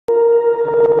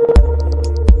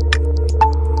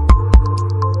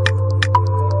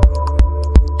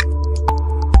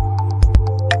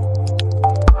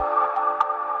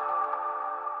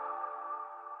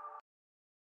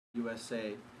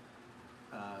USA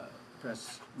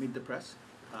Meet the Press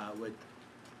with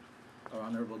our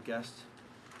honorable guest,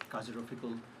 Qazi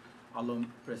Rafiqul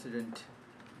Alam, President,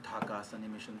 Dhaka Ahsania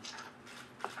Mission,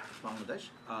 Bangladesh.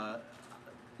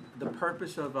 The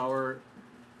purpose of our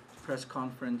press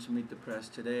conference, Meet the Press,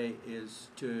 today is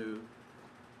to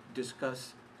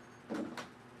discuss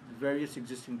various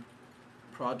existing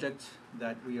projects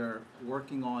that we are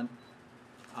working on.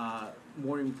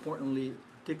 More importantly,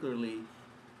 particularly,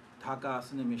 Dhaka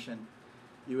Ahsania Mission,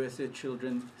 USA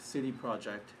Children City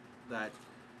Project, that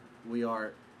we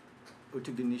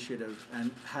took the initiative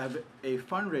and have a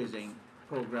fundraising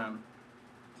program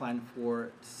planned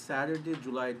for Saturday,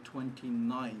 July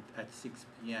 29th at 6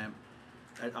 p.m.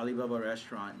 at Alibaba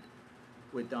Restaurant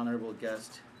with the honorable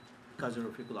guest, Qazi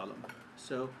Rafiqul Alam.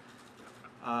 So,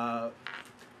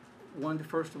 want to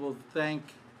first of all thank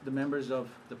the members of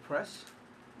the press,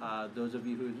 those of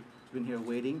you who've been here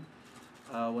waiting.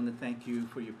 I want to thank you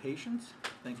for your patience.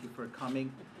 Thank you for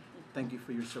coming. Thank you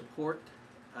for your support.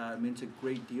 It means a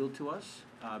great deal to us.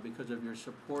 Because of your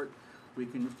support, we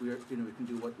can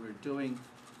do what we're doing.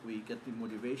 We get the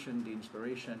motivation, the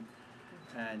inspiration,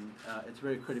 and it's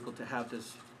very critical to have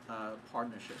this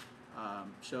partnership.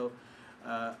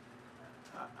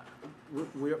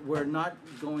 We're not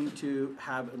going to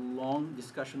have a long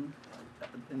discussion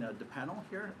in the panel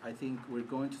here. I think we're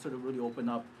going to sort of really open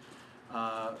up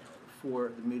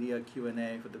for the media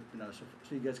Q&A for the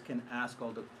so you guys can ask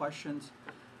all the questions.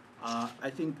 I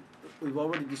think we've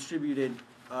already distributed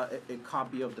a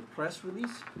copy of the press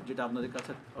release, যেটা আপনাদের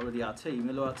কাছে already আছে,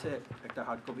 emailও আছে, একটা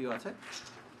hard copy আছে,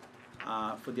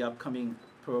 for the upcoming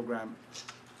program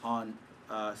on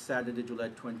Saturday, July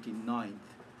 29th.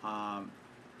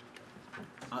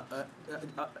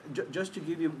 Just to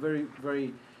give you a very, very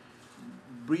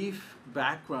brief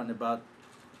background about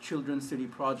Children's City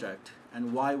Project and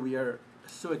why we are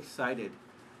so excited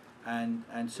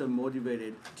and so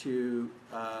motivated to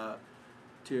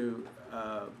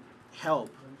help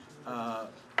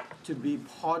to be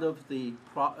part of the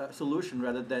solution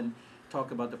rather than talk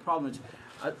about the problems.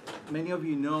 Many of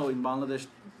you know in Bangladesh,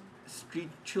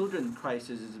 street children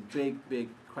crisis is a big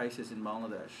crisis in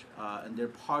Bangladesh, and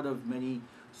they're part of many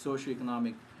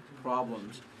socioeconomic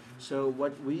problems. So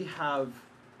what we have,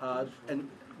 and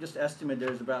just estimate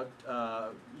there's about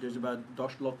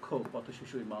 10 লক্ষ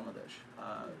পথশিশু in Bangladesh.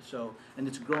 And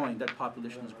it's growing. That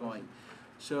population is growing.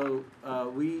 So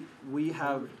we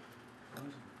have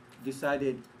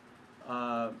decided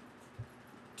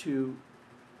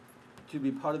to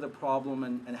be part of the problem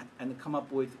and come up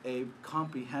with a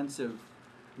comprehensive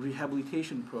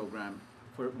rehabilitation program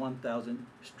for 1,000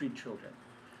 street children.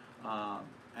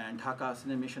 And Dhaka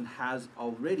Ahsania Mission has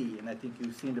already, and I think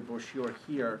you've seen the brochure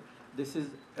here, this is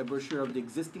a brochure of the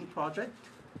existing project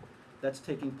that's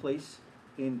taking place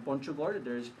in Panchagor.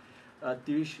 There's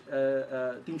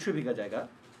 300 বিঘা জায়গা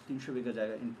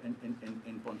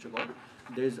in Panchagor.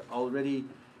 There's already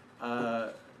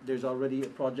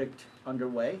a project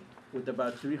underway with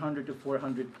about 300 to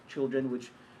 400 children, which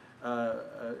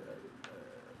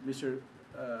Mr.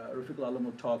 Rafiqul Alam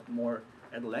will talk more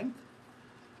at length.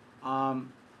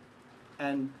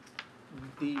 And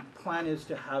the plan is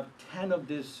to have 10 of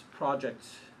these projects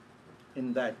in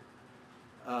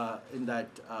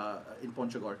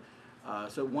Panchagor.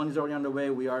 So one is already underway.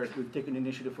 We've taken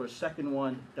initiative for a second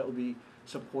one that will be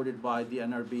supported by the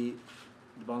NRB,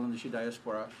 the Bangladeshi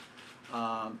diaspora,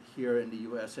 here in the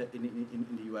U.S.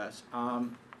 In the U.S.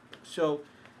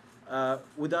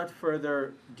 Without further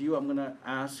ado, I'm going to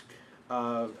ask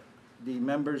the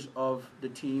members of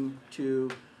the team to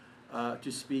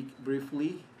speak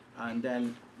briefly, and then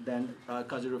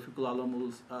Qazi Rafiqul Alam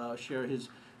will share his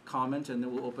comments, and then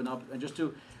we'll open up. And just to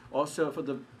also for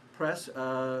the press,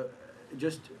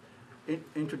 just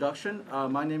introduction.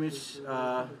 My name is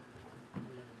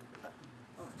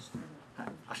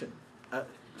Ashen.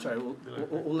 Sorry,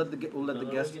 we'll let the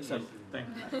guests settle. Thank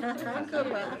you.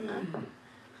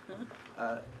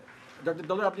 Dr.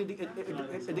 Dollar, আপনি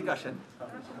এদিকে আসেন।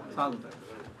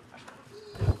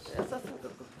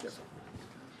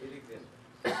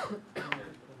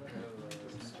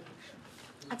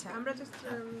 আচ্ছা, আমরা just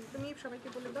তুমি সবাইকে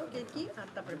বলে দাও কে কি আর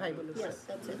তারপরে ভাই বলুন। Yes,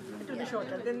 that's it. It will be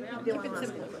shorter. Then keep it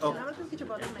simple. আমরা তো কিছু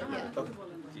বলার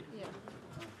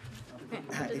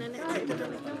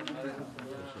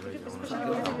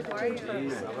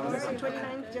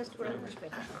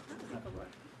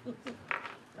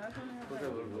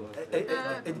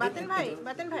নাই।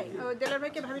 বাতেন ভাই দেলার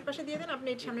ভাইকে ভাবির পাশে দিয়ে দেন, আপনি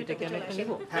এর সামনে থেকে চলে আসেন।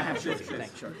 হ্যাঁ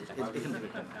sure.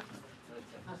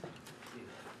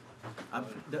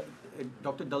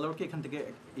 ডক্টর দলারকে এখান থেকে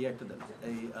একটা দেন,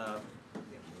 এই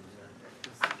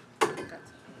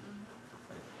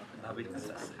Okay,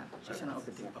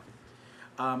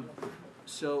 okay.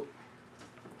 So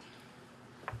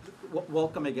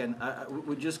welcome again.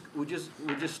 We just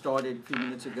started a few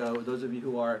minutes ago. Those of you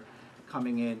who are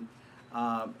coming in,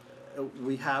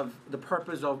 we have the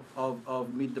purpose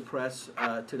of Meet the Press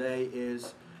today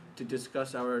is to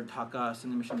discuss our Dhaka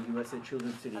Ahsania Mission USA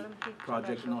Children's City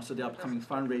project and also the upcoming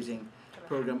fundraising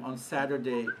program on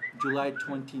Saturday, July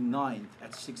 29th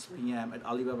at 6 p.m. at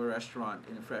Alibaba Restaurant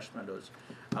in Fresh Meadows.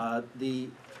 The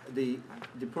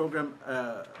program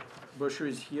brochure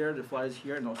is here, the flyer is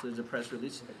here, and also there's a press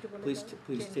release. Please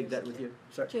take that with you.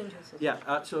 Sorry.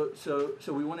 Yeah. So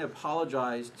we want to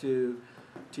apologize to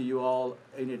you all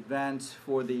in advance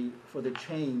for the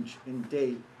change in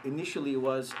date. Initially, it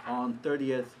was on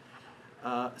 30th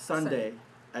Sunday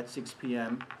at 6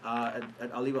 p.m.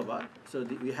 At Alibaba. So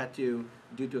we had to,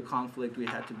 due to a conflict, we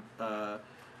had to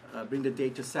bring the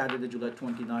date to Saturday, July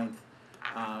 29th.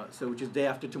 So which is day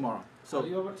after tomorrow. So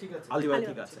Alibaba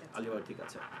ঠিক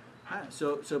আছে.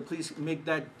 So please make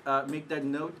that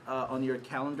note on your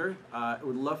calendar. I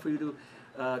would love for you to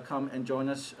come and join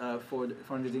us for the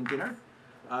fundraising dinner,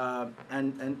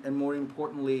 and more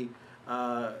importantly,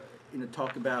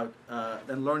 talk about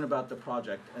and learn about the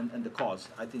project and the cause.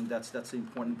 I think that's the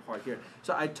important part here.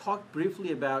 So I talked briefly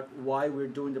about why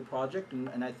we're doing the project,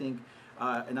 and I think.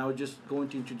 And I was just going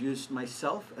to introduce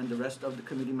myself and the rest of the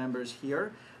committee members here,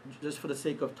 just for the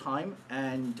sake of time.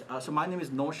 And so my name is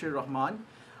Noshir Rahman.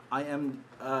 I am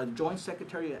Joint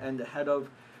Secretary and the head of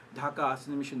Dhaka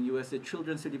Ahsania Mission USA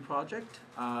Children's City Project.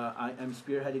 I am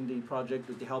spearheading the project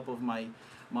with the help of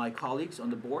my colleagues on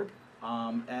the board.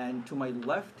 And to my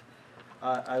left,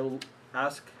 I will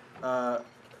ask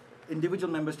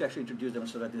individual members to actually introduce them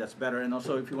so that that's better. And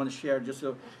also, if you want to share just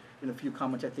in a few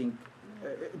comments, I think.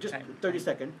 Just 30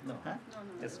 seconds. No. Huh?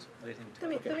 Just waiting.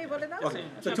 Okay.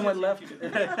 So to my left.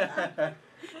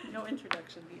 No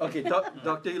introduction. Okay,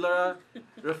 Dr. Ilara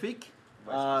Rafiq,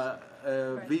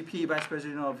 VP, Vice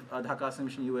President of Dhaka Ahsania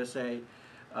Mission USA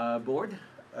Board.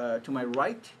 To my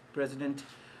right, President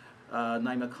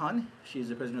Naima Khan. She's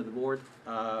the President of the Board.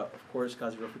 Of course,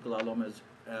 Qazi Rafiqul Alam, as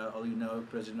all you know,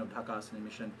 President of Dhaka Ahsania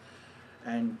Mission.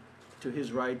 And to his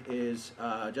right is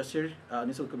Jasir,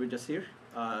 Nisul Kabir Jasir.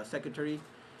 Secretary,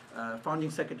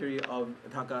 founding secretary of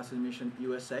Dhaka Ahsania Mission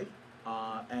USA,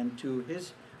 and to his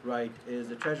right is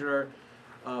the treasurer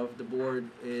of the board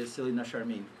is Selina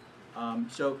Sharmin.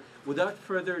 So without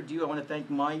further ado, I want to thank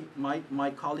my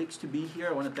colleagues to be here.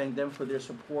 I want to thank them for their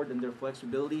support and their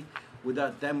flexibility.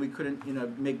 Without them, we couldn't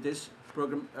make this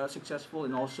program successful,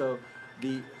 and also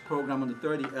the program on the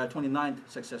 29th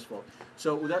successful.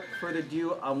 So without further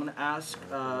ado, I want to ask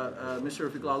Mr.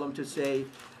 Rafiqul Alam to say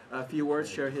a few words,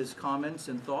 share his comments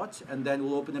and thoughts, and then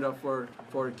we'll open it up for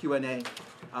Q&A,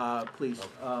 please.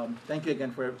 Thank you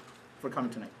again for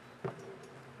coming tonight.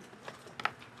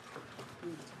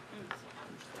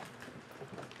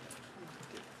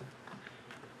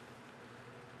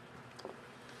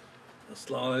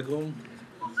 আসসালামু আলাইকুম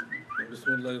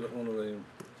বিসমিল্লাহির রহমানির রহিম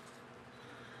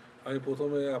আমি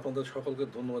প্রথমে আপনাদের সকলকে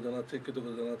ধন্যবাদ জানাচ্ছি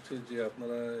কৃতজ্ঞতা জানাচ্ছি যে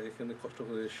আপনারা এখানে কষ্ট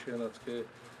করে এসেছেন আজকে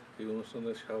এই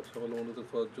অনুষ্ঠানে সাফল্যমণ্ডিত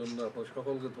করার জন্য আপনাদের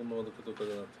সকলকে ধন্যবাদ কৃতজ্ঞতা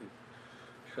জানাচ্ছি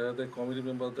সাথে কমিটি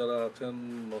মেম্বার যারা আছেন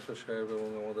নসর সাহেব এবং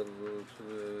আমাদের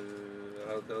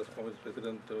আর যারা কমিটি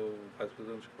প্রেসিডেন্ট ভাইস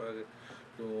প্রেসিডেন্ট সবাই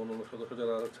এবং অন্যান্য সদস্য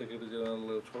যারা সেক্রেটারি জেনারেল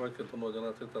সবাইকে ধন্যবাদ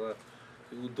জানাচ্ছি তারা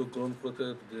উদ্যোগ গ্রহণ করেছে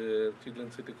যে চিলড্রেন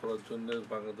সিটি করার জন্য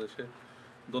বাংলাদেশে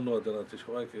ধন্যবাদ জানাচ্ছি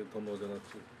সবাইকে ধন্যবাদ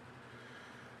জানাচ্ছি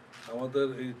আমাদের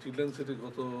এই চিলড্রেন সিটি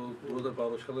গত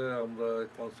 2012 সালে আমরা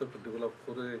কনসেপ্ট ডেভেলপ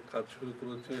করে কাজ শুরু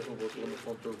করেছি এবং বর্তমানে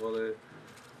পঞ্চগড়ে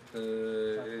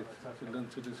এই চিলড্রেন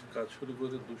সিটি কাজ শুরু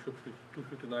করেছে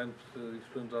 259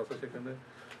 স্টুডেন্ট আছে সেখানে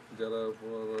যারা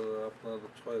আপনার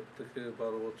 6 থেকে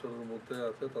 12 বছরের মধ্যে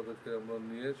আছে তাদেরকে আমরা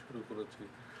নিয়ে শুরু করেছি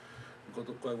গত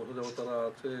কয়েক বছর যাবত তারা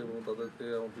আছে এবং তাদেরকে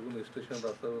বিভিন্ন স্টেশন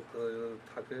রাস্তা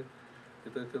থাকে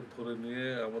এদেরকে ধরে নিয়ে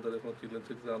আমাদের এখন চিলড্রেন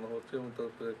সিটিতে আনা হচ্ছে এবং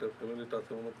তাদের একটা ফ্যামিলি টাচ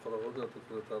এমন করা হচ্ছে যাতে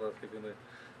করে তারা সেখানে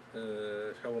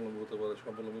স্বাবলম্বী হতে পারে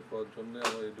স্বাবলম্বী করার জন্য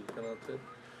আমার এডুকেশন আছে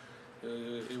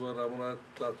এবার আমরা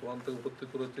ক্লাস 1 থেকে ভর্তি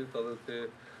করেছি তাদেরকে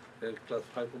ক্লাস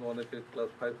 5 অনেকে ক্লাস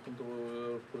 5 কিন্তু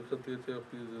পরীক্ষা দিয়েছে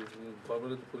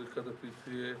গভর্নমেন্টের পরীক্ষাতে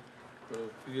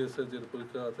পিএসএ যে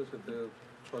পরীক্ষা আছে সেতে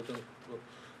 6 জন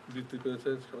বৃত্তি পেয়েছে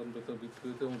সাধারণ বেতন বৃত্তি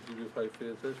পেয়েছে এবং জিবি 5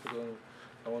 পেয়েছে সুতরাং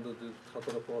আমাদের যে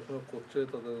ছাত্ররা পড়াশোনা করছে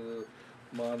তাদের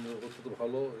মান অত্যন্ত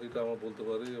ভালো এটা আমরা বলতে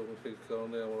পারি এবং সেই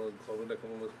কারণে আমরা গভর্নমেন্ট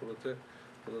অ্যাকনোলেজ করেছে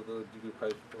তাদের জিবি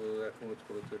 5 অ্যাকনোলেজ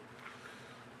করেছে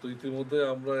তো ইতিমধ্যে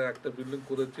আমরা একটা বিল্ডিং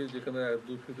করেছি যেখানে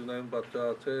 259 বাচ্চা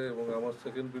আছে এবং আমার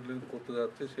সেকেন্ড বিল্ডিং করতে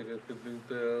যাচ্ছি সেখানে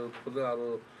বিল্ডিংতে হলে আরও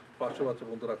 500 বাচ্চা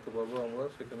পর্যন্ত রাখতে পারবো আমরা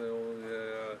সেখানে।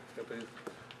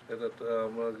 এটা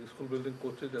আমরা স্কুল বিল্ডিং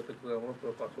করছি যাতে করে আমরা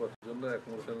 500 বাচ্চার জন্য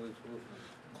অ্যাকোমোডেশন স্কুল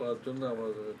করার জন্য আমরা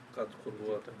কাজ করবো,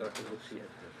 আশা করছি।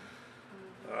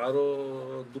 আরও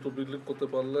 2টো বিল্ডিং করতে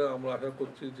পারলে আমরা আশা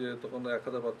করছি যে তখন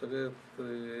 1000 বাচ্চাকে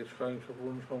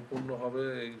সম্পূর্ণ হবে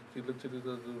এই চিলিতে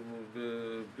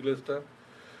ভিলেজটা।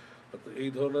 এই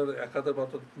ধরনের 1000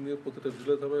 বাচ্চা নিয়ে প্রতিটা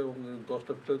ভিলেজ হবে এবং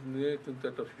 10টা ভিলেজ নিয়ে কিন্তু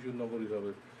একটা শিশু নগরী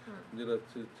হবে, যেটা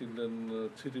চিলড্রেন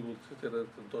সিটি বলছে, সেটা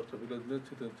 10টা ভিলেজ নিয়ে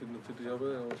চিলড্রেন সিটি হবে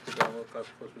এবং সেটা আমরা কাজ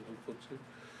করা শুরু করছি।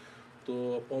 তো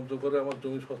পঞ্চগড়ে আমার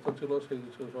জমি সস্তা ছিল, সেই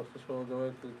সস্তা জমি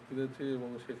কিনেছি এবং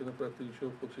সেখানে প্রায়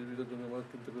 325 বিঘা জমি আমরা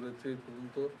কিনতে পেরেছি এই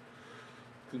পর্যন্ত।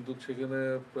 কিন্তু সেখানে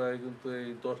প্রায় কিন্তু এই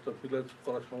 10টা ভিলেজ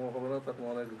করা সম্ভব হবে না, তারপর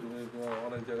অনেক জমি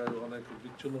অনেক জায়গায় অনেক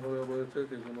বিচ্ছিন্নভাবে রয়েছে,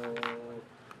 যেগুলো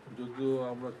যদিও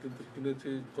আমরা কিন্তু কিনেছি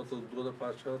গত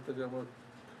 2005 সাল থেকে আমরা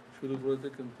শুরু করেছি,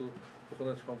 কিন্তু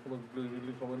ওখানে সম্পূর্ণ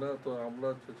বিল্ডিং হবে না। তো আমরা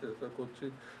চেষ্টা করছি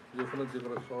যে ওখানে যে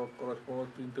করা সম্ভব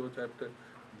 3টে বা 4টে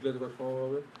ভিলেজ করা সম্ভব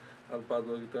হবে, আর বাদ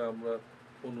বাকিটা আমরা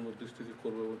অন্য ডিস্ট্রিক্টে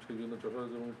করবো এবং সেই জন্য যশোরে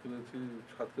জমি কিনেছি,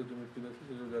 7টে জমি কিনেছি,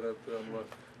 সেই জায়গাতে আমরা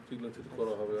চিল্ড্রেন সিটি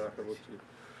করা হবে আশা করছি।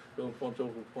 এবং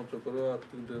পঞ্চগড়েও আর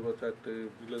 3টে বা 4টে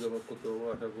ভিলেজ আমরা করতে পারবো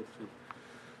আশা করছি।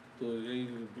 তো এই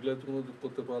ভিলেজগুলো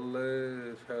করতে পারলে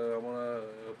আমরা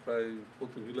প্রায়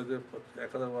প্রতি ভিলেজে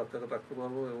 1000 বাচ্চাকে রাখতে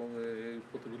পারবো এবং এই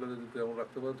প্রতি ভিলেজে যদি আমরা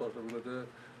রাখতে পারি 10টা ভিলেজে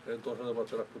 10,000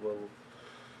 বাচ্চা রাখতে পারবো।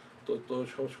 তো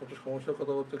সমস্যার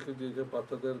কথা হচ্ছে কি যে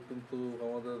বাচ্চাদের কিন্তু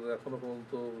আমাদের এখনো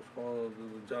পর্যন্ত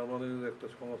জার্মানির একটা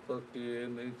সংস্থা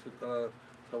KNH তারা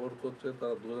সাপোর্ট করছে,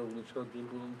 তারা 2019 সাল জুন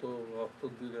পর্যন্ত অর্থ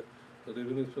দিয়ে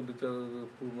রেভিনিউ এক্সপেন্ডিচার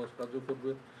পূর্ণ সাহায্য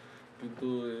করবে, কিন্তু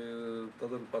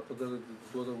তাদের বাচ্চাদের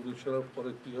 2019 সালের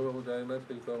পরে কী হবে আমরা জানি না,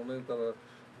 সেই কারণে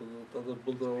তাদের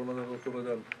বলতে পারবো না চলে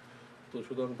যান। তো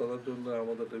সুতরাং তাদের জন্য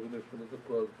আমাদের রেভিনিউ এক্সপেন্ডিচার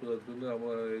করার জন্য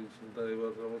আমরা এই চিন্তা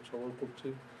এবার আমরা সফল করছি।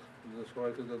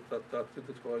 সবাইকে চাচ্ছি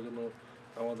যে সবাই যেন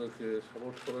আমাদেরকে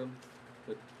সাপোর্ট করেন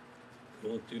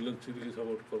এবং চিলড্রেন সিটিকে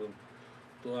সাপোর্ট করেন।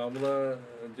 তো আমরা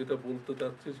যেটা বলতে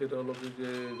চাচ্ছি সেটা হলো কি যে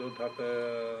ঢাকা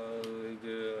এই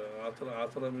যে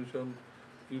আহসানা মিশন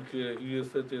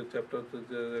USA যে চ্যাপ্টারতে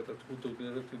যে একটা উদ্যোগ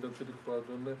নিয়েছে চিলড্রেন সিটি করার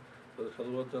জন্য, তাদের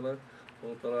সাধুবাদ জানায়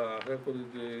এবং তারা আশা করি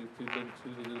যে এই চিলড্রেন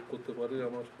সিটি যদি করতে পারি,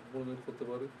 আমরা সম্পূর্ণ করতে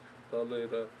পারি, তাহলে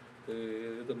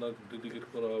এদের নাম ডেডিকেট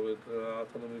করা হবে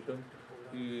আহসানা মিশন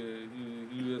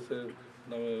USA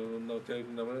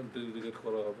চ্যারিটি নামে ডেডিকেট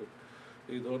করা হবে।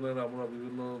 এই ধরনের আমরা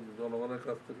বিভিন্ন জনগণের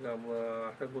কাছ থেকে আমরা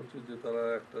আশা করছি যে তারা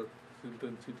একটা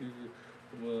চিলড্রেন সিটি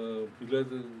ভিলেজ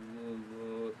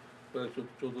প্রায়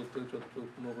 14 থেকে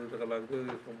 15 কোটি টাকা লাগবে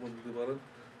সম্পূর্ণ দিতে পারেন,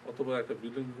 অথবা একটা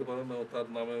বিল্ডিং দিতে পারেন তার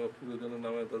নামে প্রিয়জনের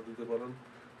নামে তা দিতে পারেন,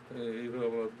 এইভাবে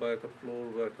আমরা বা একটা ফ্লোর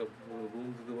বা একটা রুম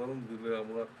দিতে পারেন, দিলে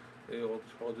আমরা এই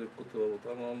সহজে করতে পারবো।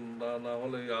 তা না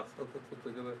হলে এই আস্তে আস্তে করতে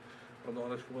গেলে আমাদের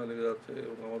অনেক সময় লেগে যাচ্ছে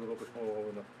এবং আমাদের পক্ষে সম্ভব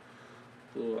হবে না।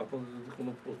 তো আপনাদের যদি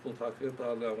কোনো প্রশ্ন থাকে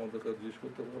তাহলে আমাদেরকে জিজ্ঞেস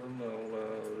করতে পারেন, আমরা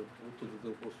উত্তর দিতে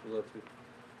প্রস্তুত আছি।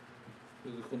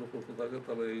 যদি কোনো প্রশ্ন থাকে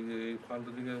তাহলে এই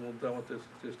ফান্ডিংয়ের মধ্যে আমরা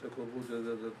চেষ্টা করবো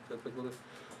যাতে করে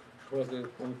সবাইকে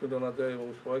কমিটমেন্ট আনা যায় এবং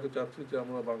সবাইকে চাচ্ছি যে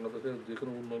আমরা বাংলাদেশের যে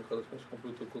কোনো উন্নয়ন কাজের সঙ্গে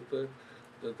সম্পৃক্ত করতে,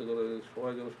 যাতে করে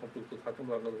সবাই যেন সম্পৃক্ত থাকেন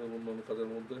বাংলাদেশের উন্নয়ন কাজের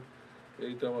মধ্যে,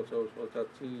 এইটা আমরা সবাই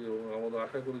চাচ্ছি এবং আমরা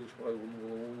আশা করি যে সবাই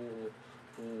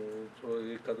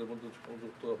এই কাজের মধ্যে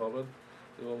সংযুক্ত হবেন।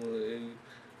 এবং এই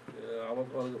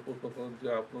আমাকে অনেকে প্রশ্ন করেন যে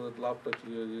আপনাদের লাভটা কী,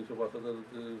 এইসব বাচ্চাদের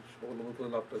যে স্বাবলম্বী করে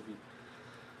লাভটা কী।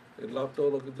 এই লাভটা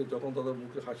হলো কিন্তু যখন তাদের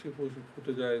মুখে হাসি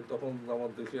ফুটে যায় তখন আমার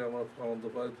দেখে আমার আনন্দ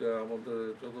পাই, যে আমাদের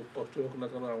যত কষ্ট হোক না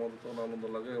কেন আমাদের তখন আনন্দ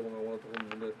লাগে এবং আমরা তখন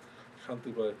মনে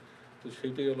শান্তি পাই। তো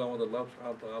সেইটাই হলো আমাদের লাভ,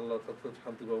 আল্লাহর কাছে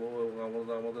শান্তি পাবো এবং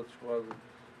আমাদের সবার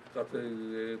কাছে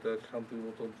এটা শান্তির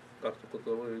মতন কাজটা করতে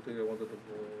পারবো, এইটাই আমাদের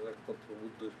একমাত্র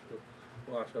উদ্দেশ্য ও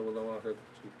আশা বলে আমরা আশা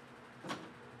করছি।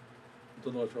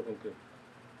 ধন্যবাদ সকলকে।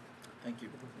 Thank you.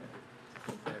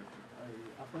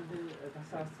 আপনাদের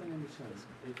কাছে আহসানিয়া মিশন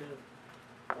এটা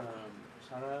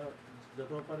সারা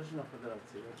যত অপারেশন আপনাদের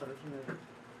আছে অপারেশনের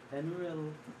অ্যানুয়াল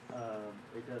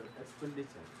এটার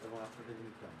এক্সপেন্ডিচার এবং আপনাদের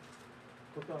ইনকাম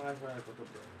কত আয় হয়, কত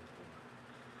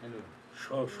অ্যানুয়াল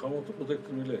সমস্ত প্রজেক্ট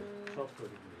মিলে সব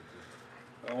প্রজেক্ট মিলে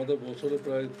আমাদের বছরে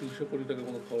প্রায় 300 কোটি টাকার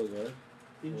মতো খরচ হয়।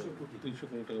 300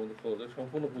 কোটি টাকার মতো খরচ হয়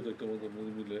সম্পূর্ণ প্রজেক্টের মধ্যে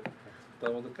মিলে।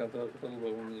 তার মধ্যে ক্যান্সার হাসপাতাল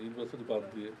এবং ইউনিভার্সিটি বাদ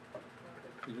দিয়ে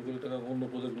 300 কোটি টাকা অন্য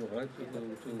প্রজেক্টগুলো হয়,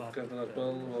 ক্যান্সার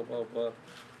হাসপাতাল বা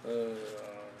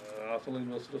Assam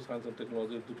university of science and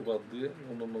technology দুটো বাদ দিয়ে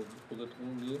অন্যান্য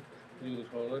প্রজেক্টগুলো নিয়ে যেগুলো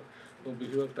সবাই হয় এবং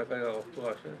বেশিরভাগ টাকায় অর্থ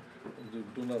আসে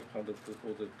ডোনার ফান্ডের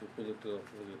প্রজেক্টের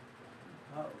অর্থ থেকে।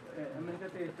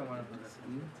 আমেরিকাতে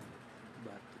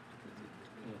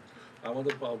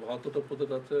আমাদের 72টা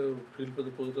প্রজেক্ট আছে, ফিল্ড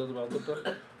প্রজেক্ট আছে 72টা,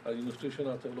 আর ইনস্টিটিউশন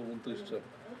আছে হলো 29টা,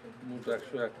 মোট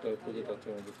 101টা প্রজেক্ট আছে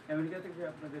আমাদের। আমেরিকা থেকে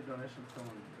আপনাদের ডোনেশন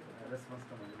কেমন, রেসপন্স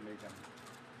কেমন আমেরিকান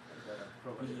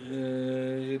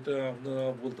এটা আপনারা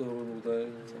বলতে পারবেন বোধহয়।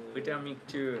 ওইটা আমি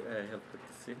একটু হেল্প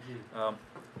করতেছি।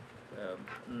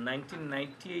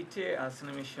 1998-এ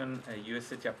Ahsania mission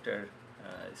USA chapter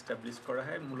establish করা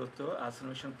হয় মূলত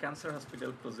আহসানিয়া মিশন ক্যান্সার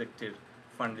হসপিটাল প্রজেক্টের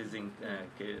ফান্ড রেজিং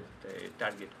কে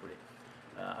টার্গেট করে।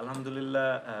 আলহামদুলিল্লাহ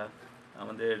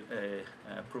আমাদের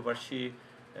প্রবাসী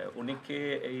অনেকে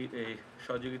এই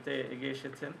সহযোগিতায় এগিয়ে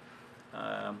এসেছেন।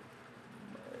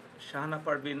 শাহানা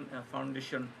পারভিন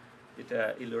ফাউন্ডেশন, যেটা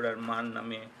ইলোরার মান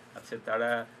নামে আছে,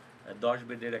 তারা 10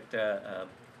 বেডের একটা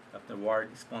আপনার ওয়ার্ড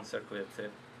স্পন্সর করেছে।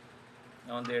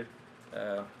 আমাদের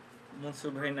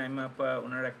মনসুর ভাই নাইমা আপা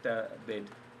ওনার একটা বেড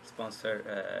স্পন্সর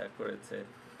করেছে।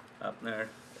 আপনার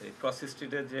ক্রস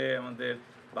স্ট্রিটে যে আমাদের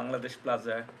বাংলাদেশ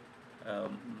প্লাজা,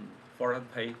 ফরহাদ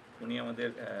ভাই, উনি আমাদের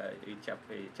এই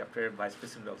চ্যাপ্টারের ভাইস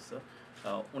প্রেসিডেন্ট অলসো,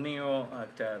 উনিও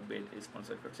একটা বেড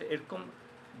স্পন্সর করছে। এরকম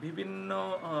বিভিন্ন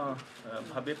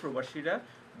ভাবে প্রবাসীরা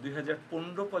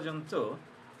 2015 পর্যন্ত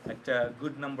একটা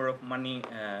good number of money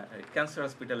cancer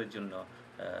হসপিটালের জন্য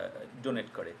ডোনেট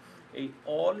করে। এই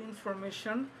অল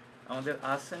ইনফরমেশন আমাদের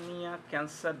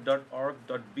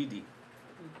ahsaniacancer.org.bd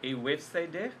এই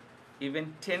ওয়েবসাইটে ইভেন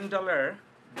 $10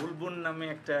 বুলবুল নামে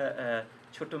একটা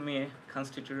ছোট মেয়ে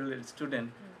কনস্টিটিউশনাল স্টুডেন্ট,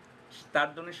 তার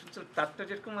ডোনেশন ছিল, তারটা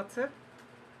যেরকম আছে,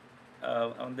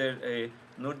 আমাদের এই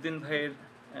নুরদিন ভাইয়ের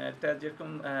টা যেরকম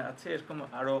আছে, এরকম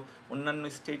আরও অন্যান্য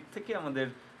স্টেট থেকে আমাদের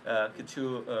কিছু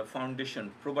ফাউন্ডেশন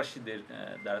প্রবাসীদের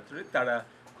দ্বারা তারা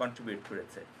কন্ট্রিবিউট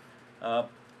করেছে।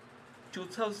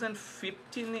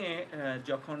 2015-এ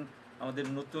যখন আমাদের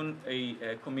নতুন এই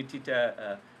কমিটিটা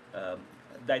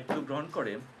দায়িত্ব গ্রহণ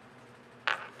করে,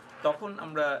 তখন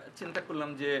আমরা চিন্তা করলাম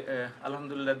যে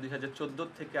আলহামদুলিল্লাহ 2014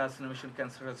 থেকে Ahsania mission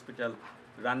cancer hospital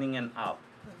running and up.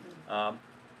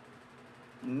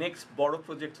 Next বড়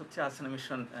প্রজেক্ট হচ্ছে Ahsania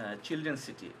mission children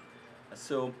city.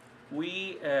 So we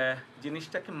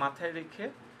জিনিসটাকে মাথায় রেখে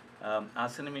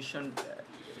Ahsania mission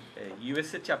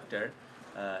USA chapter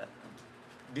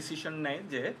decision নেয়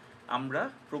যে আমরা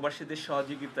প্রবাসীদের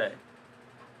সহযোগিতায়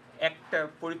একটা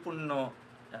পরিপূর্ণ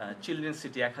চিলড্রেন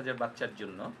সিটি 1000 বাচ্চার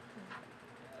জন্য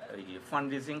ফান্ড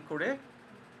রেজিং করে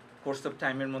কোর্স অফ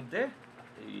টাইমের মধ্যে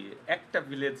একটা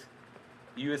ভিলেজ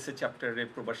ইউএসএ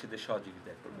চ্যাপ্টারের প্রবাসীদের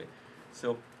সহযোগিতা করবে। সো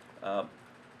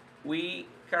ওই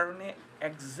কারণে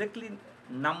এক্স্যাক্টলি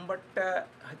নাম্বারটা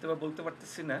হয়তো বা বলতে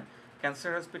পারতেছি না।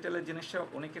 ক্যান্সার হসপিটালের জিনিসটা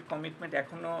অনেকের কমিটমেন্ট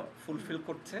এখনও ফুলফিল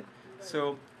করছে। সো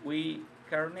ওই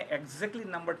কারণে এক্স্যাক্টলি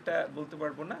নাম্বারটা বলতে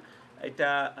পারবো না। এটা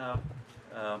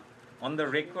অন দ্য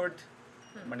রেকর্ড,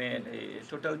 মানে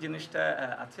টোটাল জিনিসটা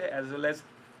আছে, অ্যাজ ওয়েল অ্যাজ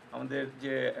আমাদের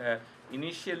যে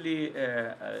ইনিশিয়ালি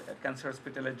ক্যান্সার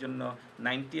হসপিটালের জন্য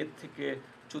 98 থেকে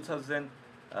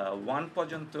 2001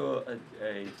 পর্যন্ত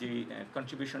যে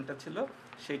কন্ট্রিবিউশনটা ছিল,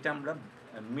 সেইটা আমরা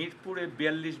মিরপুরে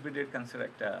 42 বেডের ক্যান্সার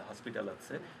একটা হসপিটাল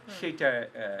আছে, সেইটা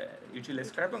ইউটিলাইজ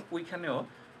করা, এবং ওইখানেও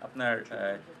আপনার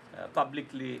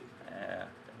পাবলিকলি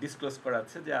ডিসক্লোজ করা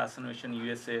আছে যে আহসানিয়া মিশন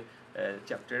ইউএসএ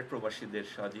চ্যাপ্টারের প্রবাসীদের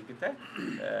সহযোগিতায়।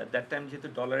 দ্যাট টাইম যেহেতু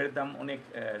ডলারের দাম অনেক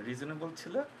রিজনেবল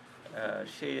ছিল,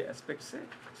 সেই অ্যাসপেক্টসে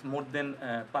মোর দেন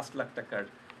 5 লাখ টাকার,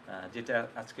 যেটা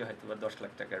আজকে হয়তো বা 10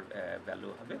 লাখ টাকার ভ্যালু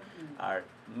হবে। আর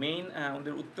মেইন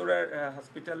আমাদের উত্তরার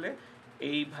হসপিটালে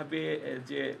এইভাবে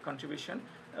যে কন্ট্রিবিউশন,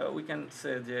 উই ক্যান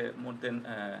সে যে মোর দেন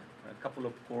কাপল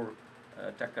অফ কোর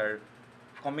টাকার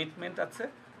কমিটমেন্ট আছে,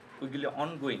 ওইগুলি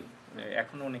অনগোয়িং,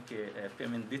 এখনও অনেকে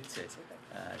পেমেন্ট দিচ্ছে,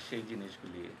 সেই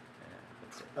জিনিসগুলি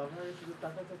হচ্ছে। তাহলে শুধু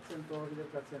টাকা চাচ্ছেন তোমাদের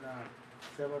কাছে না,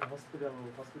 সেবার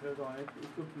হসপিটালে তো অনেক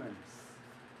ইকুইপমেন্টস,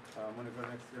 মনে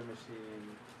করেন এক্সরে মেশিন,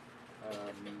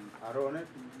 আরো অনেক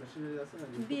মেশিনারি আছে না,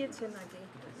 দিয়েছেন আগে।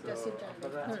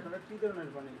 আপনারা কি ধরনের,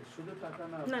 মানে শুধু টাকা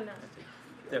না? না না,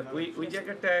 ওই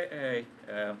জায়গাটায়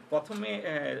প্রথমে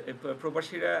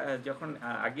প্রবাসীরা যখন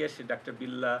আগে আসে, ডাক্তার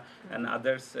বিল্লা অ্যান্ড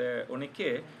আদার্স অনেকে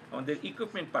আমাদের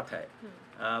ইকুইপমেন্ট পাঠায়,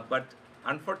 বাট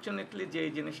আনফর্চুনেটলি যে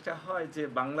জিনিসটা হয় যে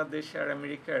বাংলাদেশ আর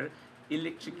আমেরিকার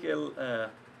electrical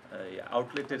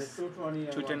আউটলেটের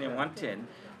 220 110,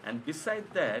 and beside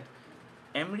that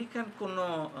American কোনো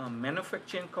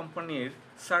ম্যানুফ্যাকচারিং কোম্পানির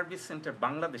সার্ভিস সেন্টার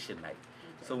বাংলাদেশে নাই।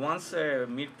 সো ওয়ান্স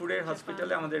মিরপুরের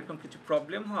হসপিটালে আমাদের এরকম কিছু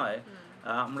প্রবলেম হয়,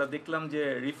 আমরা দেখলাম যে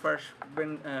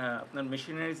রিফার্শমেন্ট আপনার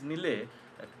মেশিনারিজ নিলে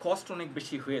কস্ট অনেক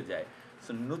বেশি হয়ে যায়।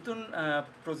 সো নতুন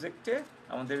প্রজেক্টে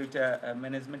আমাদের ওইটা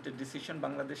ম্যানেজমেন্টের ডিসিশন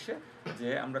বাংলাদেশে যে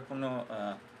আমরা কোনো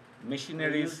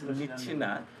মেশিনারিজ নিচ্ছি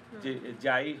না, যে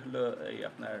যাই হলো এই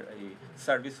আপনার এই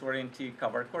সার্ভিস ওয়ারেন্টি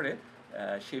কভার করে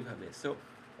সেইভাবে। সো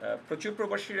প্রচুর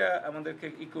প্রবাসীরা আমাদেরকে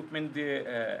ইকুইপমেন্ট দিয়ে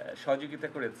সহযোগিতা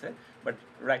করেছে, বাট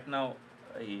রাইট নাও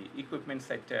এই ইকুইপমেন্ট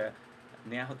সাইডটা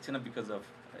নেওয়া হচ্ছে না বিকজ অফ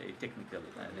এই টেকনিক্যাল।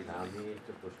 আমি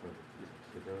একটা প্রশ্ন করছি,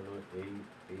 সেটা হলো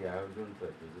এই আয়োজনটা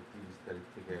যে 30 তারিখ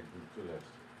থেকে একদিন চলে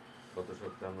আসছে, গত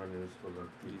সপ্তাহে আমরা নিউজ করলাম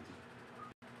 30,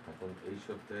 এখন এই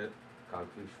সপ্তাহে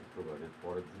কালকে শুক্রবারের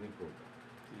পরের দিনই করলাম,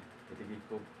 এটা কি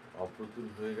খুব অপ্রতুল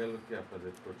হয়ে গেল কি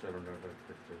আপনাদের প্রচারণাটার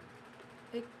ক্ষেত্রে?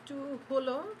 একটু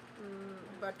হলো,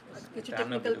 বাট কিছু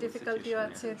টেকনিক্যাল ডিফিকাল্টিও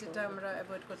আছে যেটা আমরা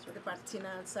অ্যাভয়েড করতে পারছি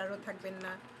না। স্যারও থাকবেন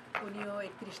না, উনিও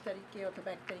 31 তারিখে অথবা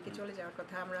 1 তারিখে চলে যাওয়ার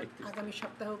কথা, আমরা আগামী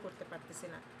সপ্তাহেও করতে পারতেছি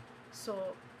না। সো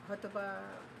হয়তোবা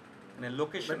মানে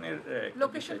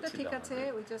লোকেশনটা ঠিক আছে,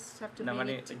 উই জাস্ট হ্যাভ টু না,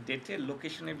 মানে ডেটের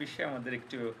লোকেশনের বিষয়ে আমাদের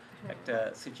একটু একটা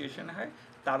সিচুয়েশন হয়,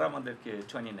 তারা আমাদেরকে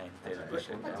 29 এর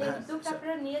বিষয়ে যে উদ্যোগটা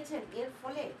আপনারা নিয়েছেন এর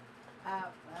ফলে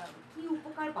কি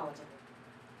উপকার পাওয়া যাবে?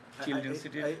 চিলড্রেন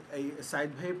সিটির এই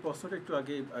সাইদ ভাইয়ের প্রশ্নটা একটু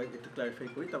আগে একটু ক্লারিফাই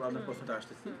করি, তারপর আপনার প্রশ্নটা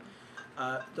আসতেছি।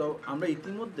 তো আমরা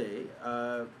ইতিমধ্যে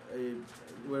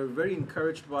we're very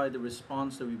encouraged by the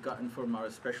response that we've gotten from our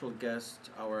special guests,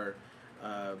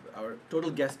 our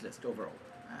total guest list overall.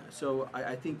 So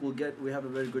I think we have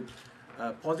a very good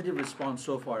positive response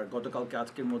so far. গতকালকে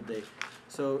আজকের মধ্যে,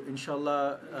 so inshallah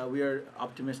we are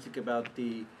optimistic about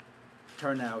the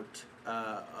turnout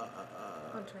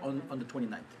on the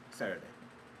 29th Saturday.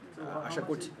 আশা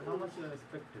করছি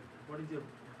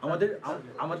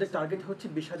আমাদের target হচ্ছে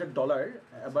 $20,000,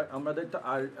 এবার আমাদের তো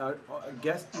আর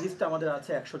guest list আমাদের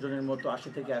আছে 100 জনের মতো, 80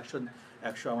 থেকে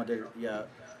 100 আমাদের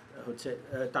হচ্ছে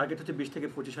টার্গেট হচ্ছে $20,000 থেকে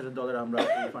 $25,000 আমরা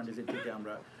এই ফান্ডের থেকে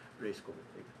আমরা রেজ করব।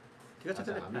 ঠিক আছে,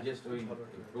 আমি জাস্ট ওই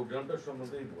প্রোগ্রামটার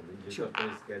সম্বন্ধেই বলি যে আপনার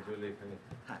স্কেজুয়াল এখানে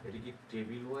এটা কি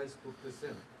টেবিল ওয়াইজ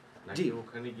করতেছেন নাকি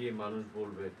ওখানে গিয়ে মানুষ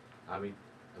বলবে আমি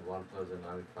 1000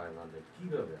 আমি 500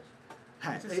 কিভাবে আসবে?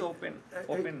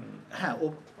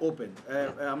 ওপেন।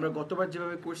 আমরা গতবার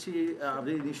যেভাবে করছি,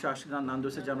 আপনি নিশ্চয়ই আসলে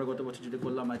নান্দোসে যে আমরা গত বছর যেটা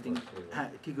করলাম, আই থিঙ্ক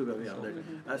ঠিক হবে আমাদের।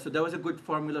 So that was a good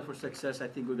formula for success. I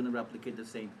think we gonna replicate the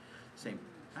same.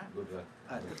 Good luck.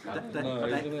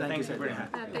 Thank you sir.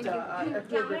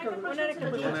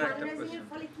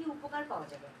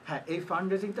 হ্যাঁ, এই ফান্ড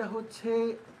রেজিংটা হচ্ছে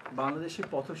বাংলাদেশের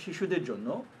পথ শিশুদের জন্য।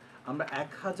 আমরা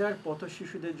 1000 পথ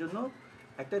শিশুদের জন্য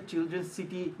একটা চিলড্রেন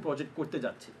সিটি প্রজেক্ট করতে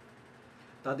যাচ্ছি।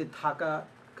 তাদের থাকা,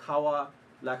 খাওয়া,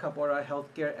 লেখাপড়া, health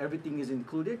care, everything is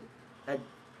included at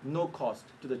no cost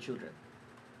to the children.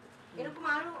 এরকম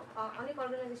আরো অনেক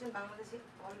অর্গানাইজেশন বাংলাদেশে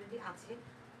অলরেডি আছে,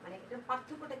 মানে এটা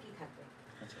পার্থক্যটা কি থাকবে?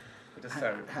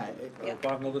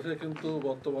 বাংলাদেশে কিন্তু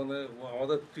বর্তমানে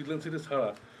আমাদের চিলড্রেন সিটি ছাড়া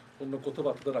অন্য কোথাও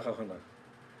বাচ্চাদের রাখা হয় না।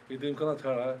 ইতিমখানা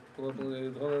ছাড়া কোনো এই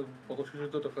ধরনের পথ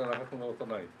শিশুদের রাখার কোনো ব্যবস্থা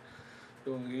নাই,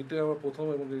 এবং এইটাই আমার প্রথম,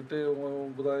 এবং এইটাই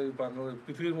বোধ হয় বাংলাদেশ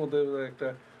পৃথিবীর মধ্যে একটা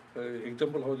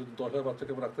এক্সাম্পল হবে। যদি 10,000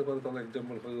 বাচ্চাকে রাখতে পারে তাহলে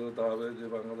এক্সাম্পল হয়ে দাঁড়াবে যে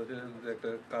বাংলাদেশে যে একটা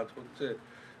কাজ হচ্ছে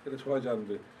এটা সবাই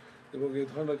জানবে। এবং এই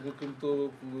ধরনের কিন্তু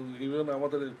ইভেন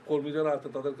আমাদের কর্মী যারা আছে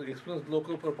তাদের এক্সপিরিয়েন্স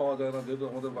লোকের উপর পাওয়া যায় না, যেহেতু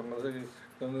আমাদের বাংলাদেশে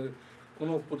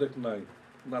কোনো প্রজেক্ট নাই,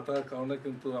 না থাকার কারণে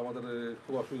কিন্তু আমাদের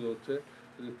খুব অসুবিধা হচ্ছে।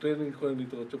 ট্রেনিং করে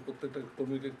নিতে হচ্ছে, প্রত্যেকটা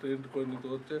কর্মীকে ট্রেন করে নিতে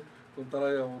হচ্ছে, এবং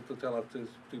তারাই আমাদের চালাচ্ছে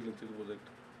চিলড্রেন সিটি প্রজেক্ট।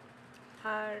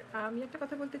 আর আমি একটা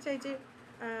কথা বলতে চাই যে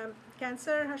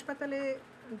ক্যান্সার হাসপাতালে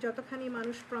যতখানি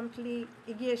মানুষ প্রম্পটলি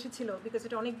এগিয়ে এসেছিল, বিকজ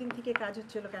এটা অনেক দিন থেকে কাজ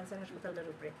হচ্ছিল ক্যান্সার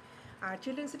হাসপাতালটার উপরে, আর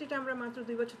চিলড্রেন সিটিটা আমরা মাত্র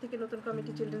 2 বছর থেকে নতুন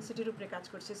কমিটি চিলড্রেন সিটির উপরে কাজ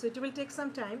করছি। So it will take some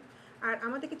time. আর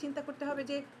আমাদেরকে চিন্তা করতে হবে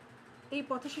যে এই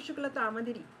পথ শিশুগুলো তো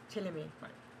আমাদেরই ছেলে মেয়ে,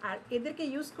 আর এদেরকে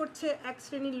ইউজ করছে এক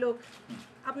শ্রেণীর লোক,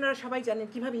 আপনারা সবাই জানেন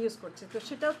কীভাবে ইউজ করছে, তো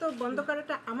সেটাও তো বন্ধ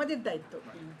করাটা আমাদের দায়িত্ব।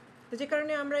 তো যে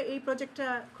কারণে আমরা এই প্রজেক্টটা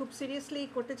খুব সিরিয়াসলি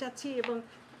করতে চাচ্ছি, এবং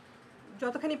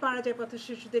যতখানি পারা যায় পথ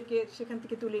শিশুদেরকে সেখান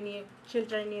থেকে তুলে নিয়ে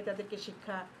শেল্টারে নিয়ে তাদেরকে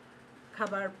শিক্ষা,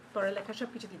 খাবার, পড়ালেখা সব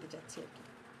কিছু দিতে চাচ্ছি আর কি।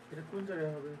 এটা কোন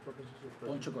জায়গায় হবে?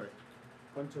 পঞ্চগড়ে।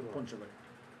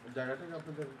 জায়গাটা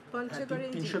আপনাদের পঞ্চগড়ে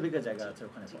 300 বিঘা জায়গা আছে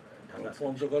ওখানে।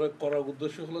 পঞ্চগড়ে করার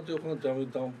উদ্দেশ্য হলো যে ওখানে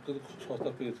জমির দাম কিন্তু খুব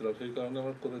সস্তা পেয়েছিলাম, সেই কারণে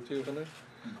আমরা করেছি ওখানে।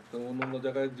 তো অন্য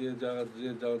জায়গায় যে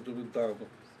জমির দাম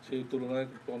সেই তুলনায়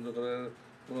পঞ্চগড়ের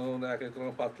 1 একর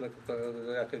 5 লাখ টাকা,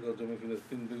 1 একর জমি কিনেছে,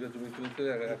 3 বিঘা জমি কিনেছে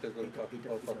 1 একর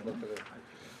 5 লাখ টাকা।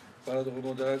 তারা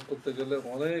কোনো জায়গায় করতে গেলে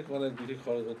অনেক বেশি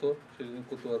খরচ হতো, সেই জন্য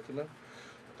করতে পারছি না।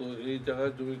 তো এই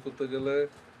জায়গায় জমি করতে গেলে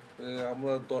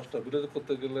আমরা 10টা ভিলেজ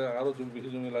করতে গেলে আরও বেশি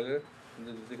জমি লাগে,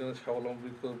 যেখানে স্বাবলম্বী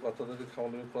বাচ্চাদেরকে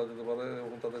স্বাবলম্বী করা যেতে পারে,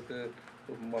 এবং তাদেরকে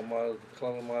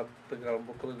খেলানোর মাঠ থেকে আরম্ভ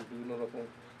করে বিভিন্ন রকম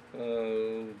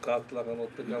গাছ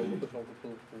লাগানোর থেকে আরম্ভ করে সব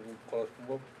করা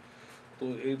সম্ভব। তো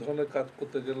এই ধরনের কাজ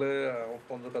করতে গেলে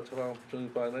পঞ্চগড় ছাড়া জমি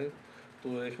পায় নাই। তো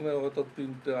এখানে হয়তো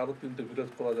আরও 3টে ভিলেজ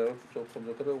করা যাবে সব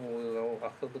পঞ্চগড়ে,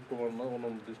 আস্তে আস্তে প্রমাণ নয়, অন্য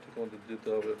ডিস্ট্রিক্টে আমাদের যেতে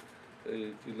হবে এই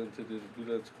চিলড্রেন সিটির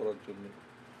ভিলেজ করার জন্য।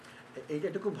 এইটা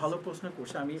একটা খুব ভালো প্রশ্ন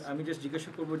করছে। আমি জাস্ট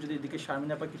জিজ্ঞাসা করবো যদি এদিকে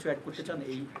শারমিন আপা কিছু অ্যাড করতে চান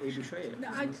এই বিষয়ে।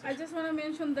 I just want to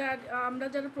mention that আমরা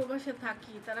যারা প্রবাসে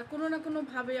থাকি তারা কোনো না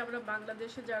কোনোভাবে আমরা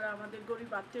বাংলাদেশে যারা আমাদের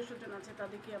গরিব আত্মীয় স্বজন আছে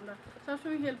তাদেরকে আমরা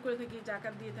সবসময় হেল্প করে থাকি,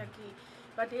 জাকাত দিয়ে থাকি।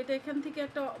 বাট এটা এখান থেকে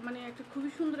একটা মানে একটা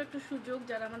খুবই সুন্দর একটা সুযোগ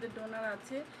যারা আমাদের ডোনার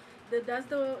আছে, that's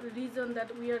the reason that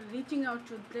we are reaching out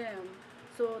to them.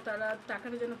 So তারা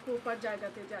টাকাটা যেন প্রপার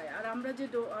জায়গাতে যায়। আর আমরা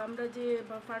যে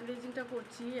ফান্ড রেজিংটা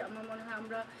করছি আমার মনে হয়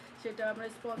আমরা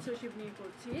স্পন্সরশিপ নিয়ে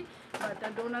করছি, বাট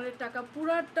ডোনারের টাকা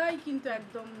পুরাটাই কিন্তু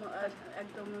একদম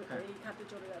এই খাতে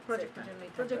চলে যাচ্ছে,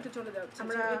 প্রজেক্টে চলে যাচ্ছে।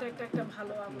 এটা একটা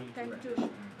ভালো থ্যাংক ইউ।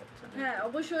 হ্যাঁ,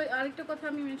 অবশ্যই আরেকটা কথা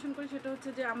আমি মেনশন করি, সেটা হচ্ছে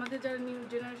যে আমাদের যারা নিউ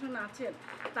জেনারেশন আছেন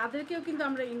তাদেরকেও কিন্তু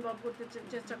আমরা ইনভলভ করতে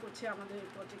চেষ্টা করছি আমাদের এই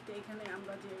প্রজেক্টে। এখানে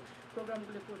আমরা যে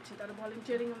প্রোগ্রামগুলো করছি তারা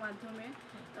ভলেন্টিয়ারিংয়ের মাধ্যমে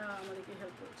আমাদেরকে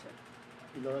হেল্প করছে।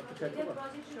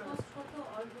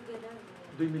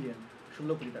 2 মিলিয়ন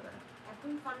 16 কোটি টাকা।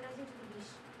 এখন ফান্ডরাইজিং শুধু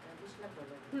 20 লাখ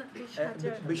ডলার,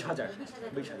 20,000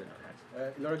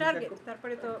 টার্গেট,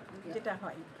 তারপরে তো যেটা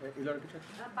হয়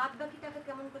বাদ বাকি টাকা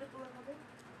কেমন করে পূরণ হবে?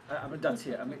 আমি যাচ্ছি,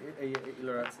 আমি এই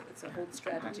Ellora It's a whole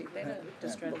strategy.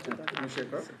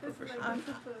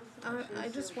 I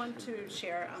just want to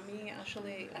share.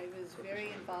 Actually, I was very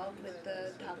involved with the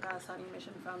Dhaka Ahsania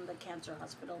mission from the Cancer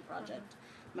Hospital project.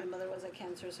 My mother was a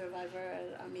cancer survivor.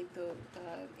 আমি তো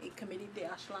এই কমিটিতে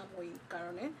আসলাম ওই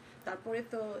কারণে। তারপরে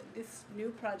তো this new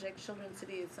project, Children's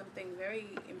City, is something very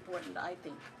important, I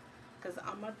think. Because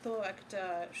আমার তো একটা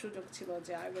সুযোগ ছিল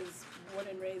যে I was born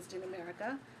and raised in America.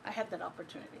 I had that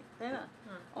opportunity. তাই না?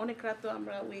 অনেকরা তো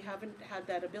আমরা we haven't had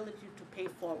that ability to pay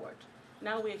forward.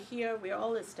 Now we're here, we're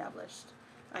all established.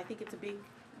 I think it's a big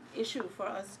issue for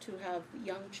us to have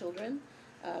young children.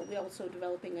 We're also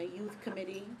developing a youth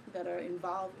committee that are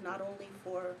involved not only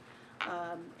for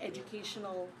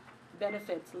educational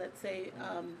benefits. Let's say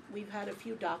we've had a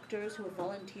few doctors who have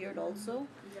volunteered also.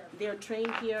 They're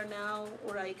trained here now,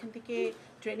 or I can take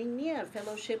training near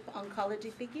fellowship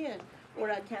oncology figure, or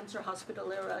a cancer hospital,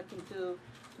 or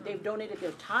they've donated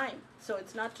their time. So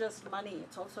it's not just money,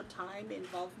 it's also time,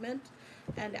 involvement.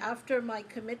 And after my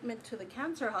commitment to the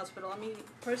cancer hospital, I mean,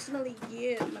 personally,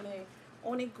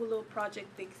 অনেকগুলো project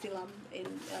দেখছিলাম in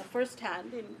first hand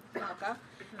in Dhaka.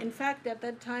 In fact, at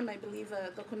that time, I believe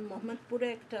তখন মোহাম্মদপুরে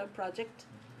একটা project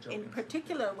in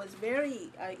particular was very,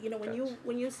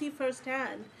 when you see first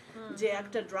hand, যে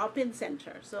একটা drop-in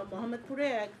center. So মোহাম্মদপুরে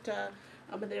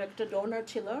আমাদের একটা donor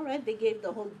ছিল, right? They gave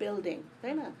the whole building,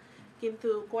 তাই না? কিন্তু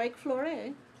কয়েক ফ্লোরে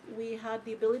we had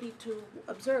the ability to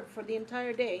observe for the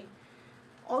entire day.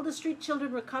 All the street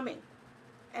children were coming.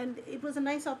 And it was a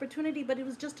nice opportunity, but it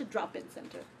was just a drop-in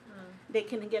center. They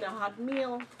can get a hot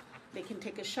meal, they can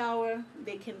take a shower,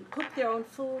 they can cook their own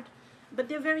food, but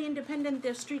they're very independent.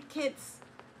 They're street kids.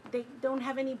 They don't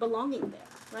have any belonging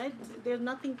there, right? There's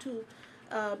nothing to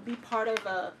be part of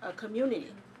a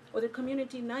community. Or the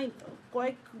community ninth,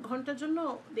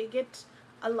 they get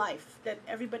a life that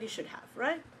everybody should have,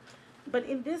 right? But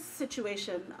in this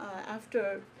situation, after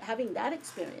having that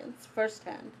experience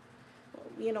firsthand,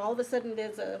 all of a sudden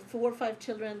there's 4 or 5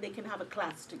 children, they can have a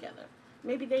class together.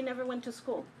 Maybe they never went to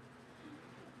school.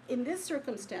 In this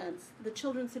circumstance, the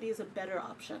Children's City is a better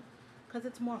option because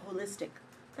it's more holistic.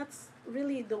 That's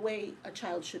really the way a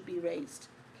child should be raised.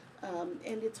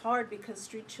 And it's hard because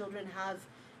street children have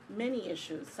many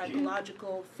issues,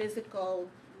 psychological, physical,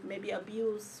 maybe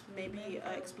abuse, maybe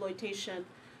exploitation.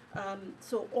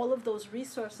 So all of those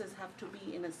resources have to be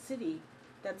in a city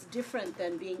that's different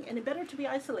than being, and it better to be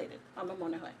isolated, আমার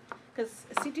মনে হয়, because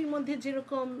cityর মধ্যে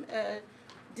যেরকম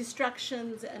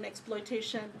distractions and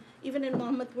exploitation, even in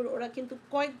Mohammadpur ওরা কিন্তু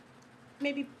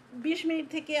maybe 20 minute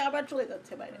থেকে আবার চলে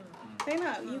যাচ্ছে বাইরে, তাই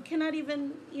না? You cannot even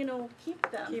keep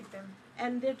them,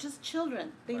 and they're just children.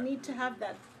 They need to have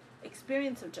that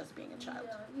experience of just being a child.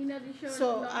 So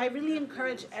I really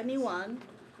encourage anyone,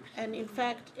 and in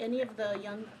fact any of the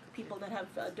young people that have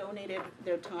donated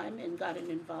their time and gotten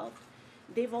involved,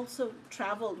 they've also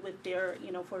traveled with their,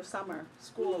 for summer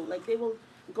school. Like they will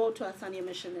go to Ahsania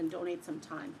Mission and donate some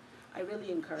time. I really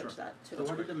encourage that too. So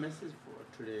what is the message for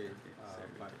today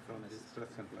from this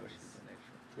press conference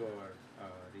to our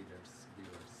readers,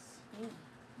 viewers?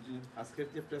 আজকের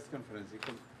যে press কনফারেন্সে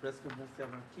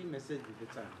আপনারা কি message দিতে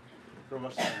চান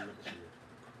প্রবাসী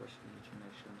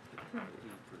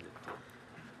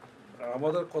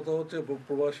আমাদের কথা হচ্ছে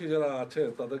প্রবাসী যারা আছে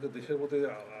তাদেরকে দেশের প্রতি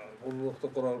অনুরক্ত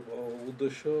করার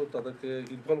উদ্দেশ্য, তাদেরকে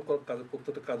ইনভলভ করা,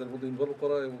 প্রত্যেকটা কাজের মধ্যে ইনভলভ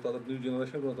করা এবং তাদের নিউ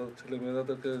জেনারেশন তাদের ছেলে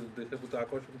মেয়েরাদেরকে দেশের প্রতি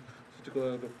আকর্ষণ সৃষ্টি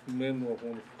করার মেন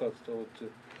কাজটা হচ্ছে।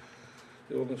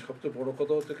 এবং সবচেয়ে বড়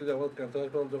কথা হচ্ছে কি যে আমরা ক্যান্সার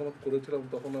হাসপাতাল যখন করেছিলাম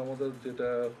তখন আমাদের যেটা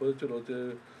হয়েছিল যে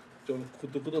যেমন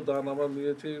ক্ষুদ্র ক্ষুদ্র দান আমরা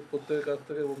নিয়েছি প্রত্যেকের কাছ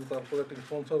থেকে, এবং তারপরে একটা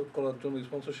স্পন্সর করার জন্য,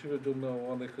 স্পন্সরশিপের জন্য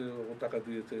অনেক টাকা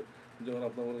দিয়েছে। যেমন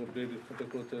আপনার বেড স্পন্সর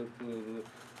করেছে,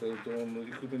 যেমন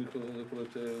ইকুইপমেন্ট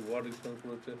করেছে, ওয়ার্ড স্পন্সর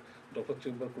করেছে, ডক্টর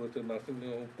চেম্বার করেছে, নার্সিং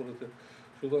হোম করেছে।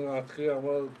 সুতরাং আজকে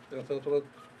আমার ক্যান্সার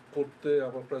করতে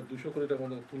আমার প্রায় 200 কোটি টাকা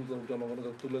মতো জনগণের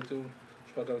কাছে তুলেছে,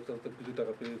 সরকারের কাছ থেকে কিছু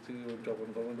টাকা পেয়েছি এবং যখন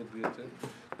গভর্নমেন্ট দিয়েছে।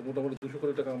 মোটামুটি 200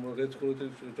 কোটি টাকা আমরা রেজ করেছি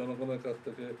জনগণের কাছ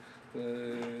থেকে,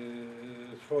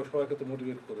 সবাইকে তো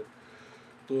মোটিভেট করে।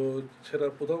 তো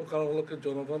সেটার প্রথম কারণ হলো কি,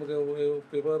 জনগণকে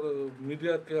পেপার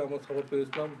মিডিয়াকে আমরা সাপোর্ট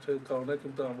পেয়েছিলাম, সেই কারণে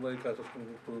কিন্তু আমরা এই কাজটা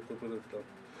করতে পেরেছিলাম।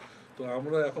 তো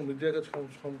আমরা এখন মিডিয়াকে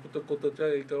সম্পৃক্ত করতে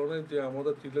চাই এই কারণে যে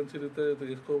আমাদের চিলড্রেন সিটিতে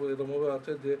স্কোপ এরকমভাবে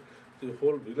আছে যে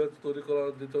হোল ভিলেজ তৈরি করা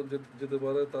যেতে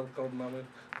পারে, তার কারণ নামে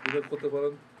ডোনেট করতে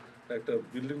পারেন, একটা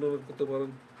বিল্ডিং ডোনেট করতে পারেন,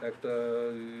 একটা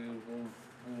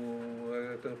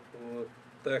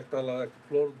একতলা একটা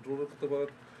ফ্লোর ডোনেট করতে পারেন,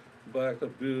 বা একটা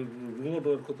রুমও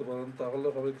ডোনেট করতে পারেন। তাহলে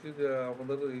হবে কি যে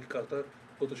আমাদের এই কাজটা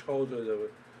করতে সহজ হয়ে যাবে।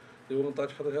 এবং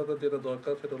তার সাথে সাথে যেটা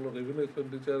দরকার সেটা হলো রেভিনিউ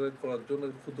এক্সপেন্ডিচারে করার জন্য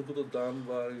ক্ষুদ্র ক্ষুদ্র দান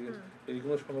বা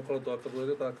এইগুলো সময় করার দরকার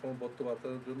রয়েছে। তার কারণ বর্তমান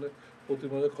বাচ্চাদের জন্য প্রতি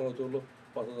মাসে খরচ হলো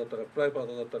 5,000 টাকা, প্রায়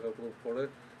 5,000 টাকা পড়ে,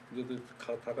 যদি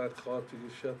থাকা খাওয়া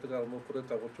চিকিৎসা থেকে আরম্ভ করে,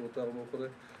 কাপড় চোপড় থেকে আরম্ভ করে,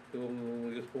 এবং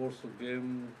স্পোর্টস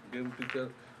গেম টিচার,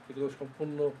 এগুলো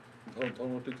সম্পূর্ণ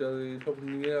ধর্ম টিচার, এইসব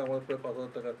নিয়ে আমার প্রায়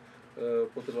 5,000 টাকা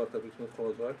প্রতি বাচ্চার পিছনে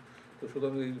খরচ হয়। তো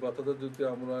সুতরাং এই বাচ্চাদের যদি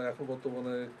আমরা এখন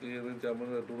বর্তমানে যেমন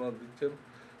ডোনার দিচ্ছেন,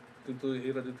 কিন্তু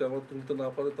এরা যদি আমরা তুলতে না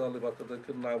পারে তাহলে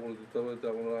বাচ্চাদেরকে না বলে দিতে হবে যে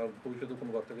আমরা ভবিষ্যতে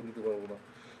কোনো বাচ্চাকে নিতে পারবো না।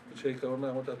 সেই কারণে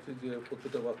আমরা চাচ্ছি যে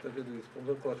প্রত্যেকটা বাচ্চাকে যদি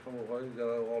স্পন্সর করা সম্ভব হয়,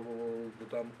 যারা অল্প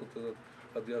দাম করতে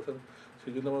রাজি আছেন,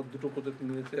 সেই জন্য আমরা দুটো প্রজেক্ট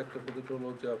নিয়েছি। একটা প্রজেক্ট হলো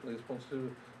যে আপনার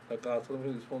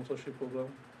স্পন্সরশিপ প্রোগ্রাম,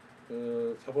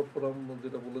 সাপোর্ট প্রোগ্রাম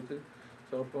যেটা বলেছি,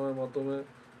 সাপোর্ট প্রোগ্রামের মাধ্যমে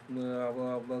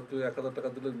আপনাকে 1,000 টাকা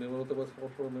দিলে মেম্বার হতে পারে,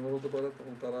 সাপোর্ট প্রোগ্রাম মেম্বার হতে পারে,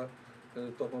 তখন তারা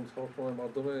তখন সাপোর্ট প্রোগ্রামের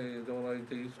মাধ্যমে যেমন এই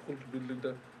যে স্কুল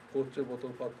বিল্ডিংটা করছে,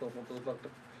 50 লাখ টাকা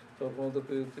সাপোর্ট প্রোগ্রাম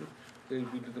পেয়েছি, এই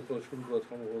বিল্ডিংটা করা শুরু করা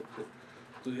সম্ভব হচ্ছে।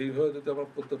 তো এইভাবে যদি আমরা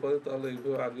করতে পারি তাহলে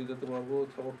এইভাবে আগিয়ে যেতে পারবো।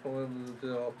 সাপোর্ট প্রোগ্রামের যে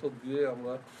অর্থ দিয়ে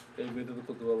আমরা এই মেনটেন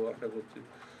করতে পারবো আশা করছি।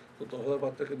 তো 10,000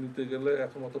 বাচ্চাকে নিতে গেলে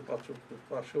এখন মাত্র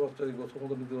 500 বাচ্চা এই বছর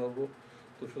মতো নিতে পারবো।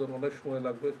 তো সুতরাং অনেক সময়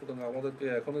লাগবে। সুতরাং আমাদেরকে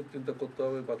এখনই চিন্তা করতে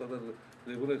হবে বাচ্চাদের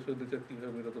রেগুলার এক্সপেন্ডিচার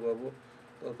কীভাবে মেটাতে পারবো।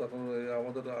 তখন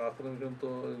আমাদের আহসানিয়া মিশন তো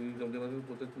ইনকাম জেনারেশন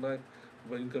প্রজেক্ট নাই,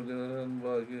 বা ইনকাম জেনারেশন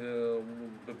বা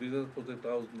বিজনেস প্রজেক্ট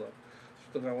হাউস না।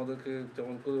 সুতরাং আমাদেরকে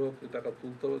যেমন করে হোক টাকা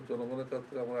তুলতে হবে। জনগণের কাছ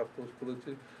থেকে আমরা অ্যাপ্রোচ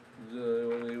করেছি যে,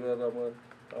 এবং এইবার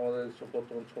আমাদের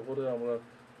বর্তমান সফরে আমরা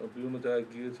বিভিন্ন জায়গায়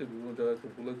গিয়েছি, বিভিন্ন জায়গাকে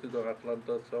বলেছি, তো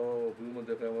আটলান্টা সহ বিভিন্ন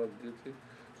জায়গায় আমরা গিয়েছি,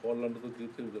 অরল্যান্ডোতে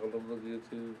গিয়েছি,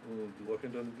 গিয়েছি,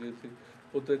 ওয়াশিংটন গিয়েছি।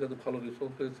 প্রত্যেকের কাছে ভালো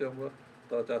রেসপন্স পেয়েছি আমরা।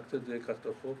 তারা চাচ্ছে যে এই কাজটা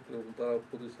হোক, এবং তারা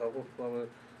প্রতি সাপোর্ট প্রোগ্রামে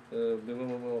মেম্বার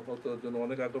হওয়ার জন্য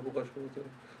অনেক আগ্রহ প্রকাশ করেছেন।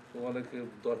 অনেকে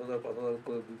 10,000 5,000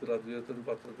 করে দিতে রাজি হয়েছেন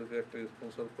বাচ্চাদেরকে একটা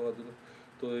স্পন্সর করার জন্য।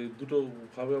 তো এই দুটো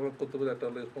ভাবে আমরা করতে পারি, একটা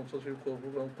হলো স্পন্সরশিপ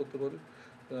প্রোগ্রাম করতে পারি,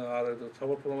 আর একটা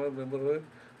সাপোর্ট প্রোগ্রামের মেম্বার হয়ে,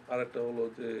 আর একটা হলো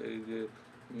যে এই যে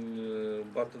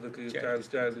বাচ্চাদেরকে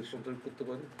চাইল্ড স্পন্সর করতে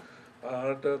পারি। আর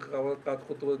একটা আমরা কাজ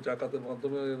করতে পারি জাকাতের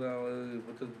মাধ্যমে,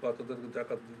 বাচ্চাদেরকে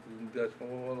জাকাত দেওয়া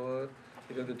সম্ভব হয়।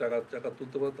 এখানে টাকা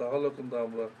তুলতে পারে, তাহলেও কিন্তু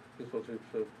আমরা স্পন্সরশিপ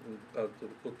কাজ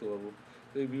করতে পারবো।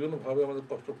 এই বিভিন্নভাবে আমাদের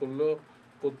কষ্ট করলেও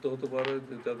করতে হতে পারে,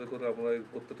 যে যাতে করে আমরা এই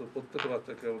প্রত্যেকটা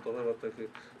বাচ্চাকে, আমরা 10,000 বাচ্চাকে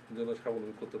যেন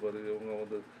স্বাবলম্বী করতে পারি, এবং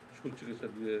আমাদের সুচিকিৎসা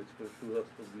দিয়ে,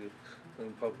 সুস্বাস্থ্য দিয়ে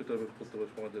বেটারমেন্ট করতে পারি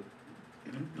সমাজের।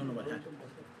 ধন্যবাদ।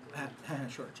 হ্যাঁ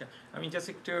শিওর। আচ্ছা, আমি জাস্ট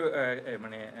একটু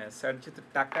মানে স্যার যেহেতু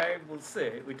টাকায় বলছে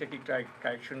ওইটাকে একটু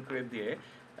কারেকশন করে দিয়ে,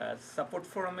 সাপোর্ট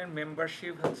ফোরামের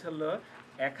মেম্বারশিপ হলো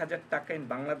 1,000 টাকা ইন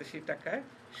বাংলাদেশি টাকায়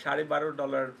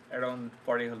 $12.5 অ্যারাউন্ড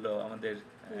পরে হলো আমাদের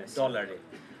ডলারে।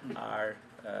 আর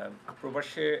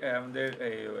প্রবাসে আমাদের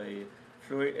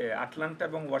আটলান্টা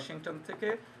এবং ওয়াশিংটন থেকে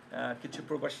কিছু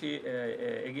প্রবাসী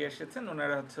এগিয়ে এসেছেন।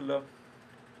 ওনারা হচ্ছিল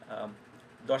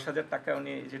 10,000 টাকা,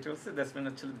 উনি যেটা বলছে দ্যাটস মিন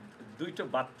হচ্ছিল 2টো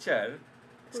বাচ্চার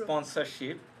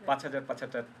স্পন্সরশিপ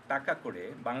 5,000 টাকা করে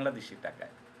বাংলাদেশি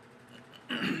টাকায়।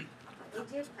 এই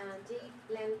যে যেই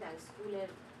প্ল্যানটা স্কুলের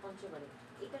পঞ্চগড়ে,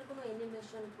 এটার কোনো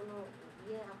অ্যানিমেশন, কোনো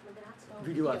আপনাদের আছে?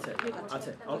 ভিডিও আছে।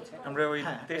 আমরা ওই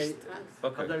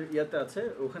আপনার ইয়াতে আছে,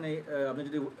 ওখানে আপনি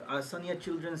যদি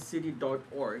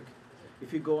ahsaniachildrencity.org, if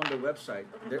you go on the website,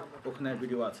 ওখানে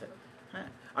ভিডিও আছে। হ্যাঁ,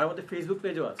 আর আমাদের ফেসবুক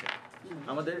পেজও আছে,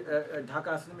 আমাদের Dhaka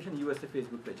Ahsania mission USA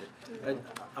Facebook পেজে।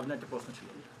 আপনার একটা প্রশ্ন ছিল।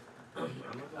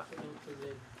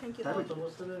 Thank you. গত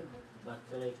বছরের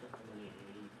বাচ্চারা মানে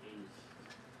এই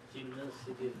চিলড্রেন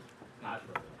সিটির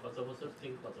কত বছর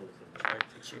থেকে কত বছর?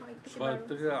 6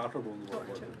 থেকে 18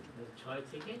 বছর। 6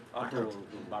 থেকে 18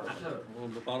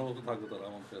 12 বছর থাকবে তারা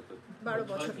আমার সাথে। 12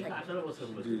 বছর 18 বছর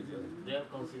পর্যন্ত দে আর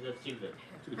consider children.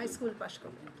 High school pass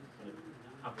করে।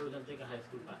 আপনার ওখান থেকে হাই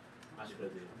স্কুল পাস করে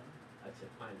দেবেন। আচ্ছা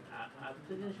ফাইন।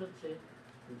 আরেকটা জিনিস হচ্ছে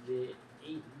যে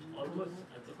এই অলমোস্ট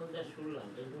এতক্ষণ যা শুনলাম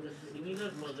এর মধ্যে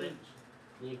সিমিলার প্রজেক্ট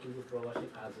নিয়ে কিন্তু প্রবাসী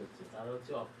কাজ হচ্ছে, তারা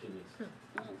হচ্ছে অপটিমিস্ট।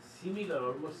 সিমিলার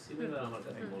অলমোস্ট সিমিলার আমার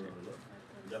কাছে মনে হলো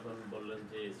যখন বললেন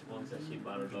যে স্পন্সরশিপ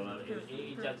 $12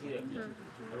 এই জাতীয় একটা,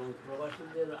 এবং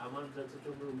প্রবাসীদের আমার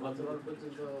যতটুকু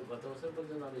গত বছর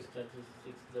পর্যন্ত আমি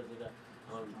স্ট্যাটিস্টিক্সটা যেটা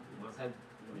আমার মাথায়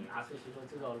মানে আছে সেটা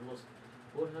হচ্ছে যে almost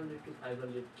 400 to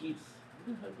 500 kids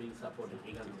are being supported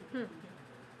এখান থেকে।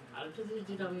 আরেকটা জিনিস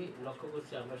যেটা আমি লক্ষ্য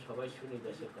করছি, আমরা সবাই শুনি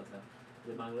দেশের কথা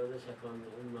যে বাংলাদেশ এখন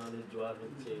উন্নয়নের জোয়ার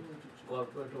হচ্ছে,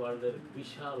 কর্পোরেট ওয়ার্ল্ডের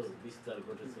বিশাল বিস্তার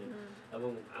ঘটেছে,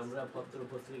 এবং আমরা পত্র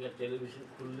পত্রিকা টেলিভিশন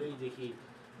খুললেই দেখি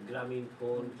গ্রামীণ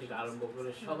ফোন থেকে আরম্ভ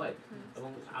করে সবাই।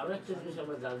 এবং আরও একটা জিনিস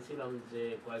আমরা জানছিলাম যে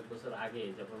কয়েক বছর আগে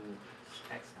যখন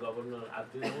এক্স গভর্নর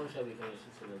আতিউর রহমান সাহেব এখানে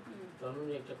এসেছিলেন, তখন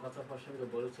উনি একটা কথা প্রসঙ্গে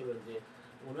বলেছিলেন যে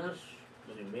ওনার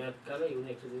মানে মেয়াদকালেই উনি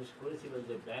একটা জিনিস করেছিলেন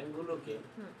যে ব্যাংকগুলোকে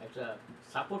একটা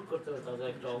সাপোর্ট করতে হবে, তাদের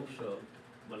একটা অংশ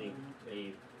মানে এই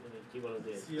কি বলে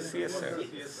যে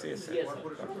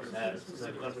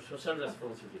সোশ্যাল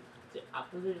রেসপন্সিবিলিটি, যে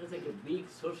আপনাদের এটা একটা বিগ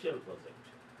সোশ্যাল প্রজেক্ট।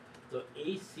 তো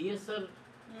এই সিএসআর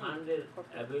ফান্ডের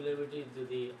অ্যাভেলেবিলিটি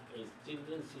যদি এই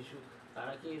চিলড্রেন শিশু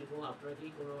তারা কি এরকম আপনারা কি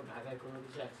কোনো ঢাকায় কোনো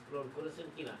কিছু এক্সপ্লোর করেছেন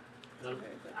কিনা? কারণ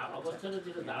অবস্থাটা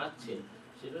যেটা দাঁড়াচ্ছে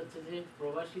সেটা হচ্ছে যে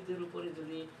প্রবাসীদের উপরে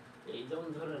যদি এই যেমন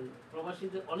ধরেন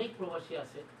প্রবাসীদের অনেক প্রবাসী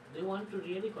আছে, they want to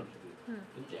really contribute,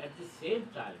 কিন্তু অ্যাট দি সেম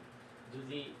টাইম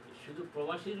যদি শুধু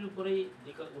প্রবাসীর উপরেই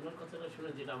ওনার কথাটা শুনে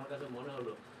যেটা আমার কাছে মনে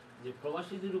হলো যে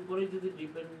প্রবাসীদের উপরেই যদি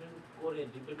ডিপেন্ড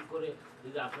করে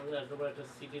যদি আপনাদের এত বড় একটা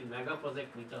সিটির মেগা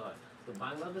প্রজেক্ট নিতে হয়, তো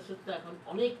বাংলাদেশের তো এখন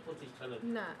অনেক প্রতিষ্ঠানের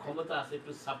ক্ষমতা আছে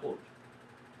টু সাপোর্ট,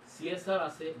 সিএসআর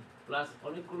আছে, প্লাস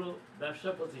অনেকগুলো ব্যবসা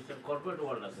প্রতিষ্ঠান কর্পোরেট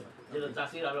ওয়ার্ল্ড আছে যেটা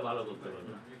চাষির আরো ভালো করতে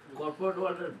পারবে। কর্পোরেট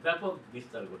ওয়ার্ল্ডের ব্যাপক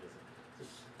বিস্তার ঘটেছে।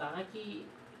 তারা কি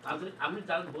তাদের আমি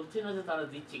বলছি না যে তারা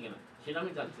দিচ্ছে কিনা, সেটা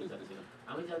আমি জানতে চাচ্ছি না,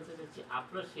 আমি জানতে চাচ্ছি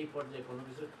আপনার সেই পর্যায়ে কোনো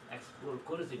কিছু এক্সপ্লোর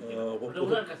করেছেন কিনা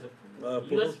ওনার কাছে,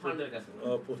 ইউএস ফান্ডের কাছে।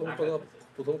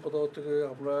 প্রথম কথা হচ্ছে যে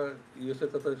আমরা ইউএস এর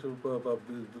কাছে বা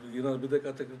এনআরবিদের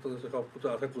কাছে কিন্তু সব কিছু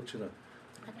আশা করছি না।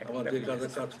 আমরা যে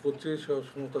কাজ করছি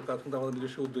সমস্ত কাজ কিন্তু আমাদের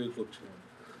নিজস্ব উদ্যোগে করছি,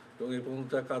 এবং এই পর্যন্ত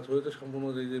যা কাজ হয়েছে সম্পূর্ণ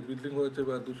এই যে বিল্ডিং হয়েছে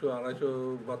বা 200-250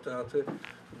 বাচ্চা আছে,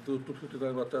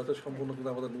 259 বাচ্চা আছে, সম্পূর্ণ কিন্তু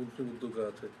আমাদের নিজস্ব উদ্যোগে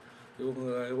আছে।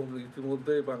 এবং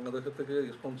ইতিমধ্যে বাংলাদেশের থেকে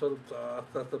স্পন্সর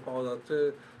আস্তে আস্তে পাওয়া যাচ্ছে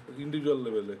ইন্ডিভিজুয়াল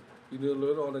লেভেলে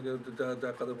অনেকে যা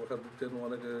কাজে বসা দিচ্ছেন,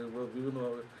 অনেকে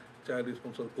বিভিন্নভাবে চাইল্ড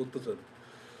স্পন্সর করতেছেন।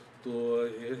 তো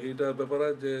এইটার ব্যাপারে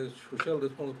যে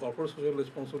কর্পোরেট সোশ্যাল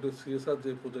রেসপন্সিবিলিটি সিএসআর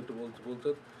যে প্রজেক্ট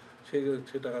বলছেন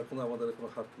সেই টাকা কোনো আমাদের কোনো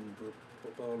হাত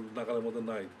নাগালের মধ্যে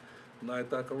নাই।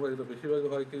 তার কারণে এটা বেশিরভাগই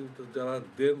হয় কি যারা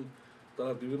দেন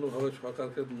তারা বিভিন্নভাবে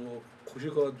সরকারকে খুশি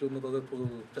করার জন্য তাদের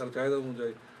চাহিদা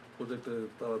অনুযায়ী প্রজেক্টে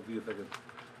তারা দিয়ে থাকেন।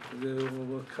 যে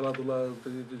খেলাধুলা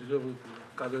যেসব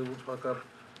কাজে সরকার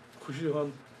খুশি হন,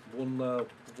 বন্যা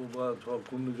বা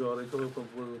ঘূর্ণিঝড় এইসব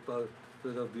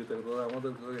তারা দিয়ে থাকেন, তারা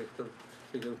আমাদের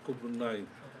এখানে খুব নাই।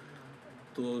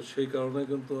 তো সেই কারণে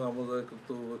কিন্তু আমাদের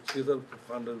কিন্তু সিএসআর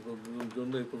ফান্ডের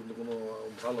জন্য এই পর্যন্ত কোনো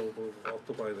ভালো অর্থ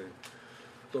পাই নাই।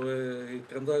 তবে এই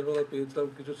কেন্দ্র হাসপাতাল পেয়েছিলাম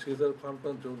কিছু সিএসআর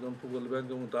ফান্ড যেমন পূর্বালী ব্যাংক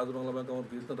এবং ডাচ বাংলা ব্যাংক আমার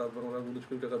দিয়েছিলেন, ডাচ বাংলা ব্যাংক 19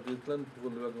 কোটি টাকা দিয়েছিলেন,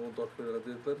 পূর্বালী ব্যাংক এবং 10 কোটি টাকা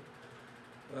দিয়েছিলেন,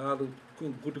 আর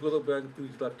গুটিগত ব্যাংক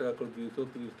 30 লাখ টাকা করে দিয়েছে,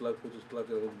 30 লাখ 25 লাখ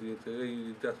এরকম দিয়েছে। এই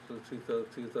জাস্ট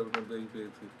সিএসআর মধ্যে এই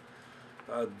পেয়েছি।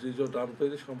 আর যে দান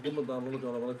পেয়েছে সম্পূর্ণ দান হলো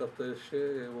জনগণের কাছ থেকে এসে,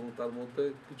 এবং তার মধ্যে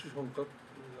কিছু সংখ্যক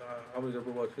আমেরিকা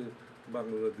প্রবাসী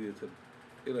বাংলারা দিয়েছেন,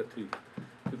 এরা ঠিক।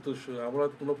 কিন্তু আমরা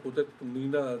কোনো প্রজেক্ট নিই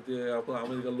না যে আপনার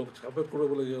আমেরিকার লোক সাপোর্ট করে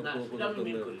বলে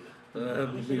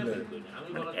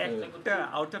একটা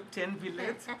আউট অফ 10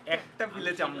 ভিলেজ একটা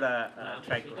ভিলেজ আমরা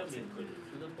ট্রাই করছি।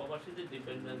 শুধু প্রবাসীদের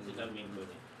ডিপেন্ডেন্সিটা মেইন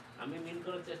করে আমি মেইন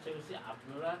করার চেষ্টা করছি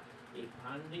আপনারা এই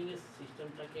ফান্ডিং এর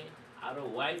সিস্টেমটাকে আরো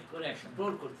ওয়াইড করে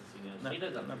এক্সপ্লোর করতেছি না, সেটা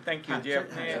জানান। থ্যাংক ইউ যে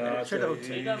আপনি সেটা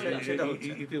হচ্ছে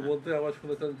ইতিমধ্যে আবার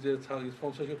শুনেছেন যে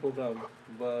স্পন্সরশিপ প্রোগ্রাম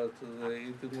বা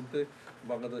ইতিমধ্যে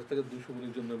বাংলাদেশ থেকে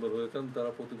 219 জন মেম্বার হয়েছেন, তারা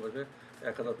প্রতি মাসে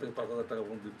 1000 থেকে 5000 টাকা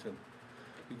পর্যন্ত দিচ্ছেন।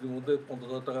 ইতিমধ্যে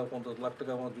 50,000 টাকা 50 লাখ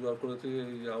টাকা আমরা জোগাড় করেছি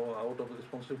এই আউট অফ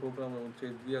স্পন্সরশিপ প্রোগ্রাম, এবং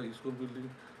চেক দিয়ে স্কুল বিল্ডিং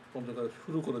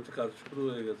শুরু করেছি, কাজ শুরু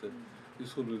হয়ে গেছে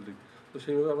স্কুল বিল্ডিং। তো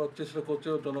সেইভাবে আমরা চেষ্টা করছি,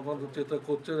 জনগণ চেষ্টা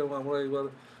করছে, এবং আমরা এবার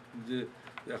যে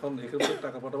এখন এখানে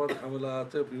টাকা পাঠাবার ঝামেলা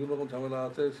আছে, বিভিন্ন রকম ঝামেলা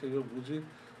আছে, সেগুলো বুঝি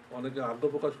অনেকে আগ্রহ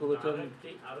প্রকাশ করেছেন।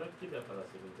 আরো একটি ব্যাপার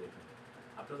আছে কিন্তু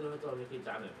আপনাদের হয়তো অনেকেই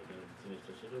জানেন এখানে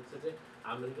জিনিসটা, সেটা হচ্ছে যে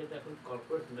আমেরিকাতে এখন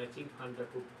কর্পোরেট ম্যাচিং ফান্ডটা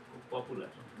খুব খুব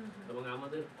পপুলার, এবং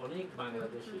আমাদের অনেক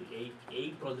বাংলাদেশি এই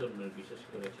প্রজন্মের বিশেষ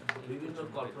করে বিভিন্ন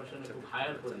কর্পোরেশনে খুব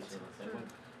হায়ার পজিশন আছে, এবং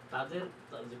তাদের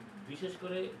বিশেষ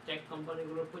করে টেক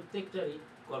কোম্পানিগুলোর প্রত্যেকটারই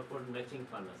কর্পোরেট ম্যাচিং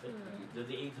ফান্ড আছে।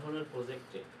 যদি এই ধরনের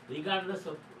প্রজেক্টে রিগার্ডলেস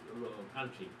অফ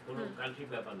কান্ট্রি, কোনো কান্ট্রি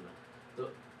ব্যাপার না, তো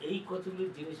এই কতগুলি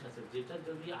জিনিস আছে যেটা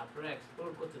যদি আপনারা এক্সপ্লোর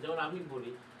করতে, যেমন আমি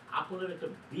বলি আপনার একটা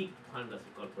বিগ ফান্ড আছে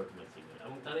কর্পোরেট ম্যাচিং এর,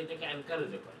 এবং তারা এটাকে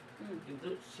এনকারেজও করে, কিন্তু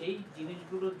সেই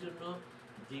জিনিসগুলোর জন্য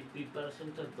যে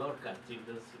প্রিপারেশনটা দরকার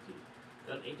চিলড্রেন সিটি,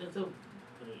 কারণ এটা তো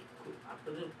মানে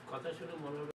আপনাদের কথা শুনে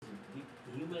মনে হলো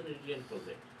হিউম্যানিটেরিয়ান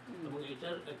প্রজেক্ট, এবং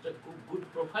এটার একটা খুব গুড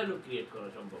প্রোফাইলও ক্রিয়েট করা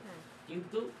সম্ভব,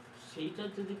 কিন্তু সেইটা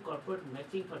যদি কর্পোরেট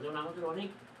ম্যাচিং ফান্ড, যেমন আমাদের অনেক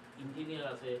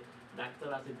ইঞ্জিনিয়ার আছে, ডাক্তার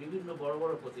আছে, বিভিন্ন বড়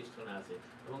বড় প্রতিষ্ঠানে আছে,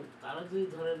 এবং তারা যদি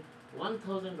ধরেন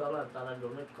 $1,000 তারা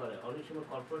ডোনেট করে, অনেক সময়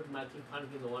কর্পোরেট ম্যাচিং ফান্ড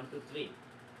কিন্তু 1 to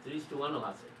 3:1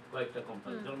 আছে কয়েকটা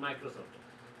কোম্পানি, যেমন মাইক্রোসফট।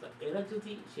 তো এরা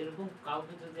যদি সেরকম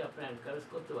কাউকে যদি আপনি এনকারেজ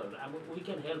করতে পারবেন, এবং we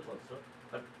can help also,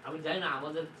 but আমি জানি না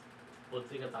আমাদের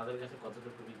পত্রিকা তাদের কাছে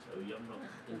কতটুকু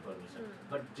ইনফরমেশন,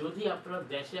 বাট যদি আপনারা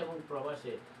দেশে এবং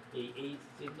প্রবাসে এই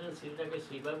চিলড্রেন সিলটাকে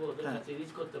সেইভাবে ওদের কাছে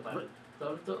রিচ করতে পারেন,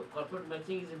 তাহলে তো corporate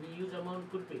matching is a huge amount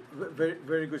could be.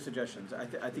 Very good suggestions.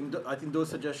 I think those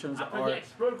suggestions আপনারা are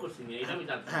এক্সপ্লোর করছেন এটা আমি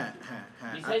জানতে চাচ্ছি,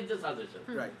 বিসাইড দ্য সাজেশন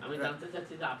আমি জানতে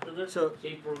চাচ্ছি যে আপনাদের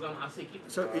সেই প্রোগ্রাম আছে কি।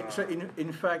 So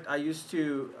in fact I used to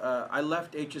I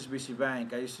left HSBC Bank.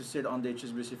 I used to sit on the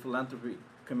HSBC philanthropy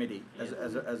committee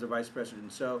as a vice president.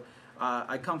 So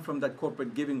I come from that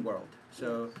corporate giving world. So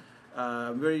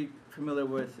I'm very familiar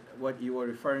with what you were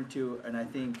referring to, and I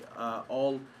think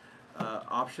all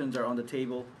options are on the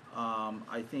table.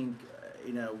 I think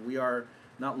we are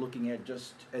not looking at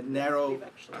just a narrow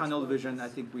tunnel vision. I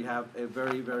think we have a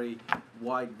very, very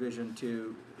wide vision to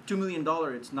 $2 million.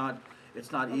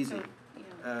 It's not easy.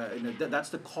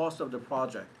 That's the cost of the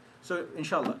project. So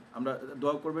inshallah,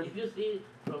 dua korben. If you see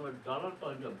from a dollar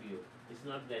point of view, it's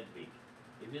not that big.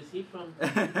 If you see from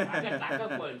Dhaka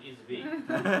point, it's big.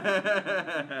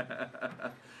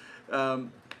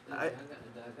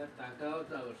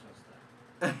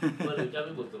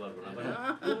 আমি বলতে পারবো না,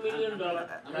 $2 million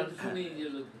শুনি যে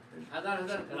লোক হাজার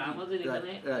আমাদের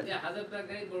এখানে হাজার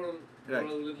টাকাই বড়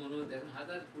বলে মনে হয়, দেখেন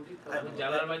হাজার কোটি। আমি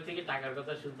জালার বাড়ি থেকে টাকার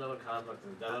কথা শুনতে আমার খারাপ লাগছে,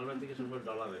 জালার বাড়ি থেকে শুনবো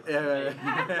ডলারে।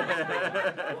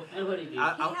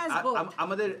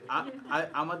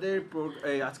 আমাদের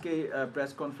আজকে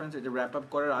প্রেস কনফারেন্স এটা র্যাপ আপ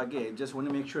করার আগে just want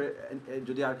to make sure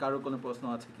যদি আর কারো কোনো প্রশ্ন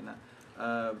আছে কিনা।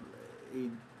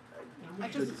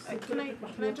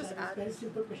 Can I just add a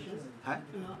simple question?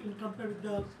 In compare with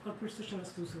the corporate social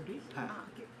responsibilities,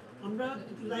 আমরা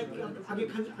লাইক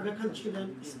আগে খান ছিলেন,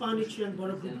 স্পানিশ ছিলেন,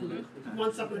 বড় গ্রুপগুলো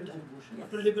once upon time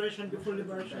after liberation, before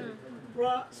liberation,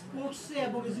 ওরা স্পোর্টসে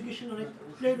এবং এডুকেশন অনেক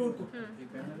প্লে রোল করতো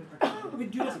with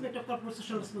due respect of corporate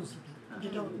social responsibility,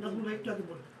 যেটা নাজমুল ভাই একটু আগে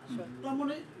বললেন। তার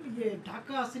মানে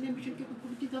ঢাকা আসেনিয়া মিশনকে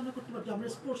খুবই চিন্তা ভাবনা করতে পারছি আমরা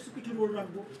স্পোর্টসে কিছু রোল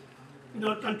রাখবো in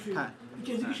our country, which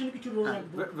education কিছু রোল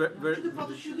রাখবো,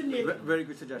 শুধু নিয়ে very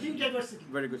good suggestion,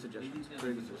 very good suggestion,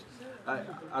 very good suggestion.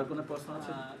 আর কোনো প্রশ্ন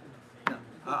আছে? না,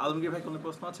 আলমগীর ভাই কোনো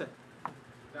প্রশ্ন আছে?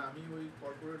 না, আমি ওই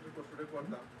কর্পোরেটের প্রশ্নটা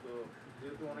করতাম, তো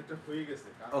যেহেতু অনেকটা হয়ে গেছে,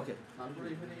 ওকে, তারপরে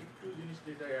এখানে একটু জিনিস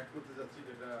যেটা অ্যাড করতে যাচ্ছি,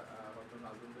 যেটা হয়তো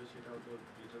নাজমুল ভাই সেটা হয়তো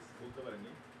ডিটেলস বলতে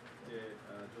পারেনি, যে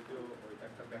যদিও ওই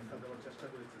একটা ব্যাখ্যা দেওয়ার চেষ্টা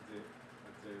করেছে যে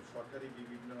সরকারি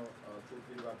বিভিন্ন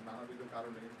চুক্তি বা নানাবিধ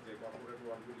কারণে যে কর্পোরেট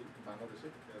ওয়ার্ল্ডগুলি বাংলাদেশে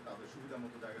তাদের সুবিধা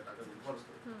মতো জায়গায় টাকাগুলি খরচ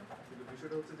করে, কিন্তু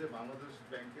বিষয়টা হচ্ছে যে বাংলাদেশ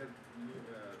ব্যাংকের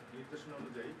নির্দেশনা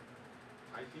অনুযায়ী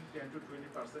I think 10 to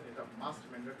 20% এটা মাস্ট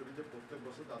ম্যান্ডেটরি, যে প্রত্যেক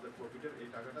বছর তাদের প্রফিটের এই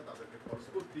টাকাটা তাদেরকে খরচ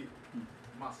করতেই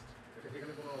মাস্ট,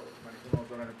 এখানে কোনো কোনো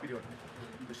ধরনের পিরিয়ড নেই।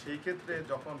 তো সেই ক্ষেত্রে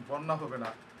যখন বন্যা হবে না,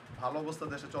 ভালো অবস্থা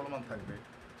দেশে চলমান থাকবে,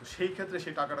 তো সেই ক্ষেত্রে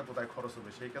সেই টাকাটা কোথায় খরচ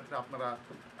হবে, সেই ক্ষেত্রে আপনারা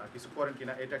কিছু করেন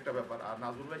কিনা, এটা একটা ব্যাপার। আর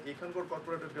নাজমুল ভাই এখানকার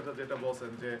কর্পোরেটের কথা যেটা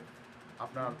বলছেন, যে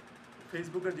আপনার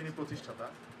ফেসবুকের যিনি প্রতিষ্ঠাতা,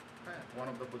 হ্যাঁ, ওয়ান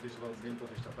অফ দ্য মেইন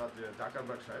প্রতিষ্ঠাতা, যে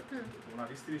জাকারবার্গ সাহেব, ওনার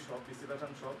স্ত্রী সহ পিসিলা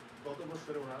খান সহ গত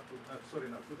বছরে ওনার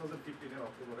 2015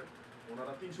 অক্টোবরে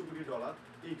ওনারা $300 কোটি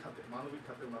এই খাতে, মানবিক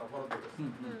খাতে ওনারা বরাদ্দ করেছেন।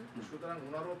 সুতরাং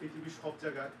ওনারাও পৃথিবীর সব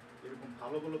জায়গায় এরকম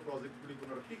ভালো ভালো প্রজেক্টগুলি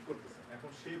ওনারা ঠিক করতেছেন। এখন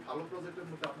সেই ভালো প্রজেক্টের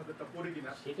মধ্যে আপনাদেরটা পড়ে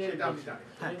কিনা সেটা আমি জানি,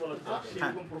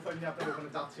 সেরকম প্রোফাইল নিয়ে আপনারা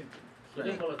ওখানে যাচ্ছেন,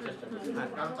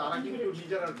 কারণ তারা কিন্তু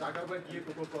নিজেরা জায়গার বাইরে গিয়ে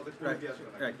কোনো প্রজেক্ট করে দিয়ে আসবে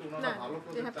না, কিন্তু ওনারা ভালো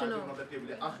প্রজেক্ট চাইলে ওনাদের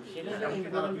টেবিলে আসুন, এমনকি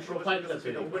তারা বিশ্ববাসীর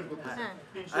সেটা ওপেন করতে চায়।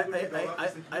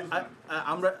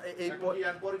 আমরা এই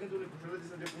পরে কিন্তু উনি ঘোষণা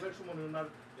দিয়েছেন যে কোন এক সময় ওনার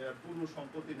পুরো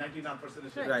সম্পত্তি 99%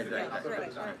 Right.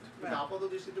 আপাতত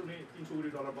দৃষ্টিতে উনি $300 কোটি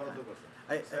বরাদ্দ করছেন।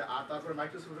 আর তারপরে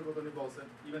মাইক্রোসফটের কথা উনি বলছেন,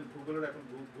 ইভেন গুগলের এখন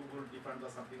গুগল ডিফারেন্ট বা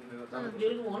সামথিং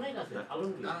অনেক আছে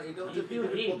এটা হচ্ছে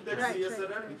প্রত্যেক সিএসআর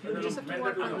এর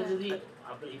আপনি যদি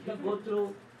if you go through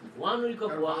 1 week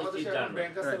of Wall Street Journal,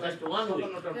 just 1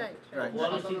 week,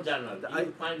 Wall Street Journal,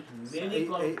 you find many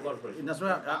corporations.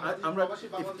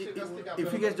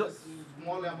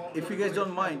 If you guys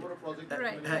don't mind,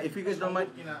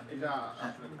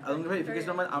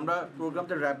 আমরা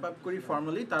প্রোগ্রামটা র্যাপ আপ করি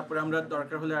ফর্মালি, তারপরে আমরা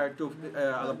দরকার হলে আরেকটু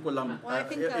আলাপ করলাম।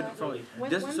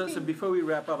 Just before we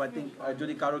wrap up, I think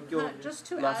যদি কারো কেউ just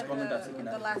to last add comment আছে কিনা,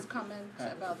 the last comment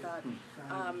about that,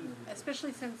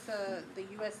 especially since the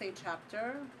USA chapter,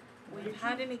 we've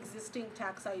had an existing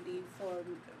tax ID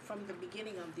from the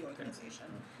beginning of the organization.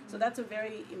 So that's a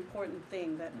very important thing,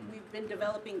 that we've been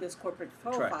developing this corporate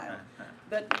profile,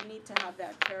 but we need to have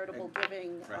that charitable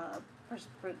giving,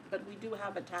 but we do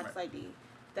have a tax ID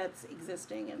that's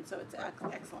existing, and so it's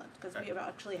excellent, because we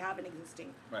actually have an existing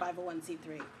 501c3.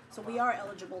 So we are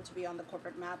eligible to be on the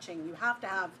corporate matching. You have to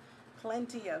have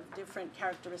plenty of different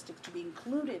characteristics to be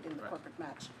included in the corporate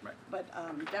match. But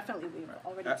definitely we've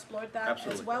already explored that,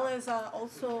 as well as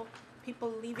also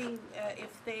people leaving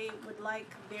if they would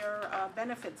like their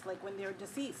benefits, like when they're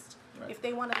deceased. If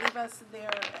they want to leave us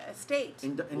their estate,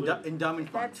 endowment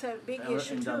fund, that's a big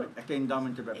issue too. একটা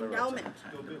endowment-এর ব্যাপার আছে। Endowment.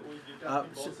 তবে ওই যেটা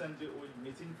আপনি বলছেন যে ওই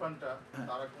মিসিং ফান্ডটা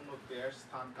তারা কোনো দেশ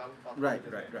স্থান কাল Right.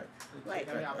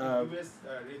 এখানে আপনি US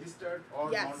registered or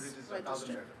non registered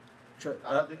doesn't matter.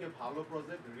 তারা দেখে ভালো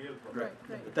project, real project.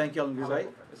 Thank you Alamgir ভাই,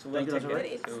 থ্যাংক ইউ ভাই।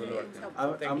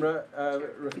 আমরা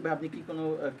রফিক ভাই, আপনি কি কোনো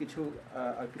কিছু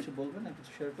আর কিছু বলবেন, আর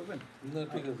কিছু শেয়ার করবেন? না,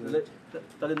 ঠিক আছে।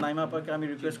 তাহলে নাইমা আপাকে আমি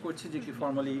রিকোয়েস্ট করছি যে কি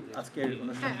ফর্মালি আজকের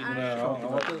অনুষ্ঠান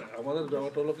আমাদের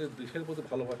ব্যাপারটা হলো দেশের প্রতি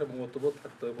ভালোবাসা, মমত্ববোধ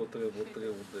থাকতে হবে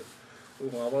প্রত্যেকের মধ্যে।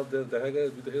 এবং আমাদের দেখা যায়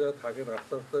বিদেশিরা থাকেন,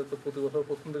 আস্তে আস্তে তো প্রতি বছর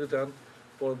প্রথম দিকে যান,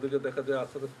 পরের দিকে দেখা যায়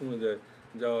আস্তে আস্তে কমে যায়,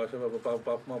 যাওয়া আসা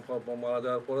বাপ মা মারা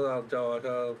যাওয়ার পরে আর যাওয়া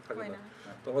আসা থাকে না।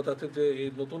 তো আমরা চাচ্ছি যে এই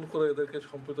নতুন করে এদেরকে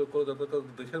সম্পৃক্ত করে যাতে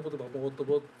দেশের প্রতি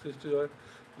মমত্ববোধ সৃষ্টি হয়,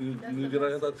 নিজেরা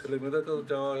তার ছেলে মেয়েদেরকে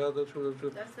যাওয়া আসা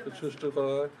সুষ্ঠু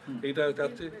করা হয়, এইটা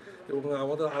চাচ্ছি। এবং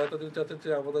আমাদের আরেকটা জিনিস চাচ্ছি যে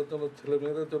আমাদের জন্য ছেলে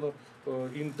মেয়েদের জন্য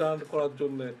ইন্টার্ন করার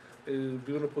জন্যে এই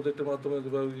বিভিন্ন প্রজেক্টের মাধ্যমে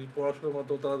বা পড়াশোনার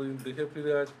মাধ্যমে তারা দেশে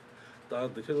ফিরে আসে, তার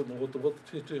দেশের মমত্ববোধ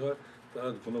সৃষ্টি হয়, তারা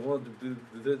ঘন ঘন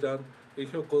দিতে যান,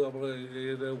 এইসব আমরা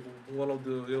ওয়ান অফ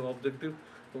দ্য অবজেক্টিভ।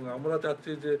 এবং আমরা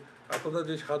চাচ্ছি যে আপনাদের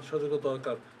যে সাহায্য সহযোগিতা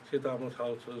দরকার সেটা আমরা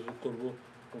সাহায্য সহযোগ করবো,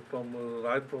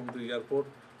 from the airport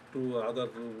to other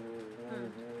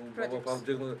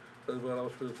যেগুলো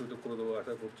আমরা সুযোগ সুযোগ করে দেবো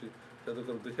আশা করছি, যাতে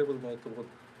করে দেখে বলে মহত্ববোধ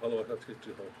ভালোবাসার সৃষ্টি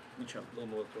হয়।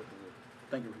 ধন্যবাদ।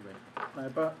 থ্যাংক ইউ ভাই।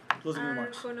 Closing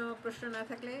remarks. কোনো প্রশ্ন না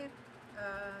থাকলে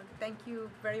thank you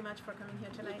very much for coming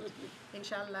here tonight.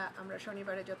 Inshallah, আমরা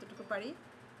শনিবারে যতটুকু পারি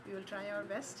we will try our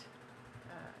best.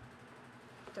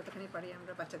 যতখানি পারি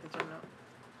আমরা বাচ্চাদের জন্য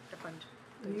একটা fund.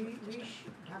 We wish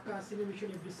Dhaka Ahsania Mission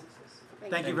every success.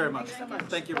 Thank you very much.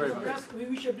 Thank you very much. We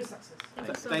wish every success.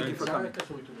 Thank you for coming.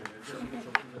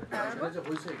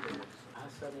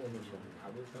 Ahsania Mission,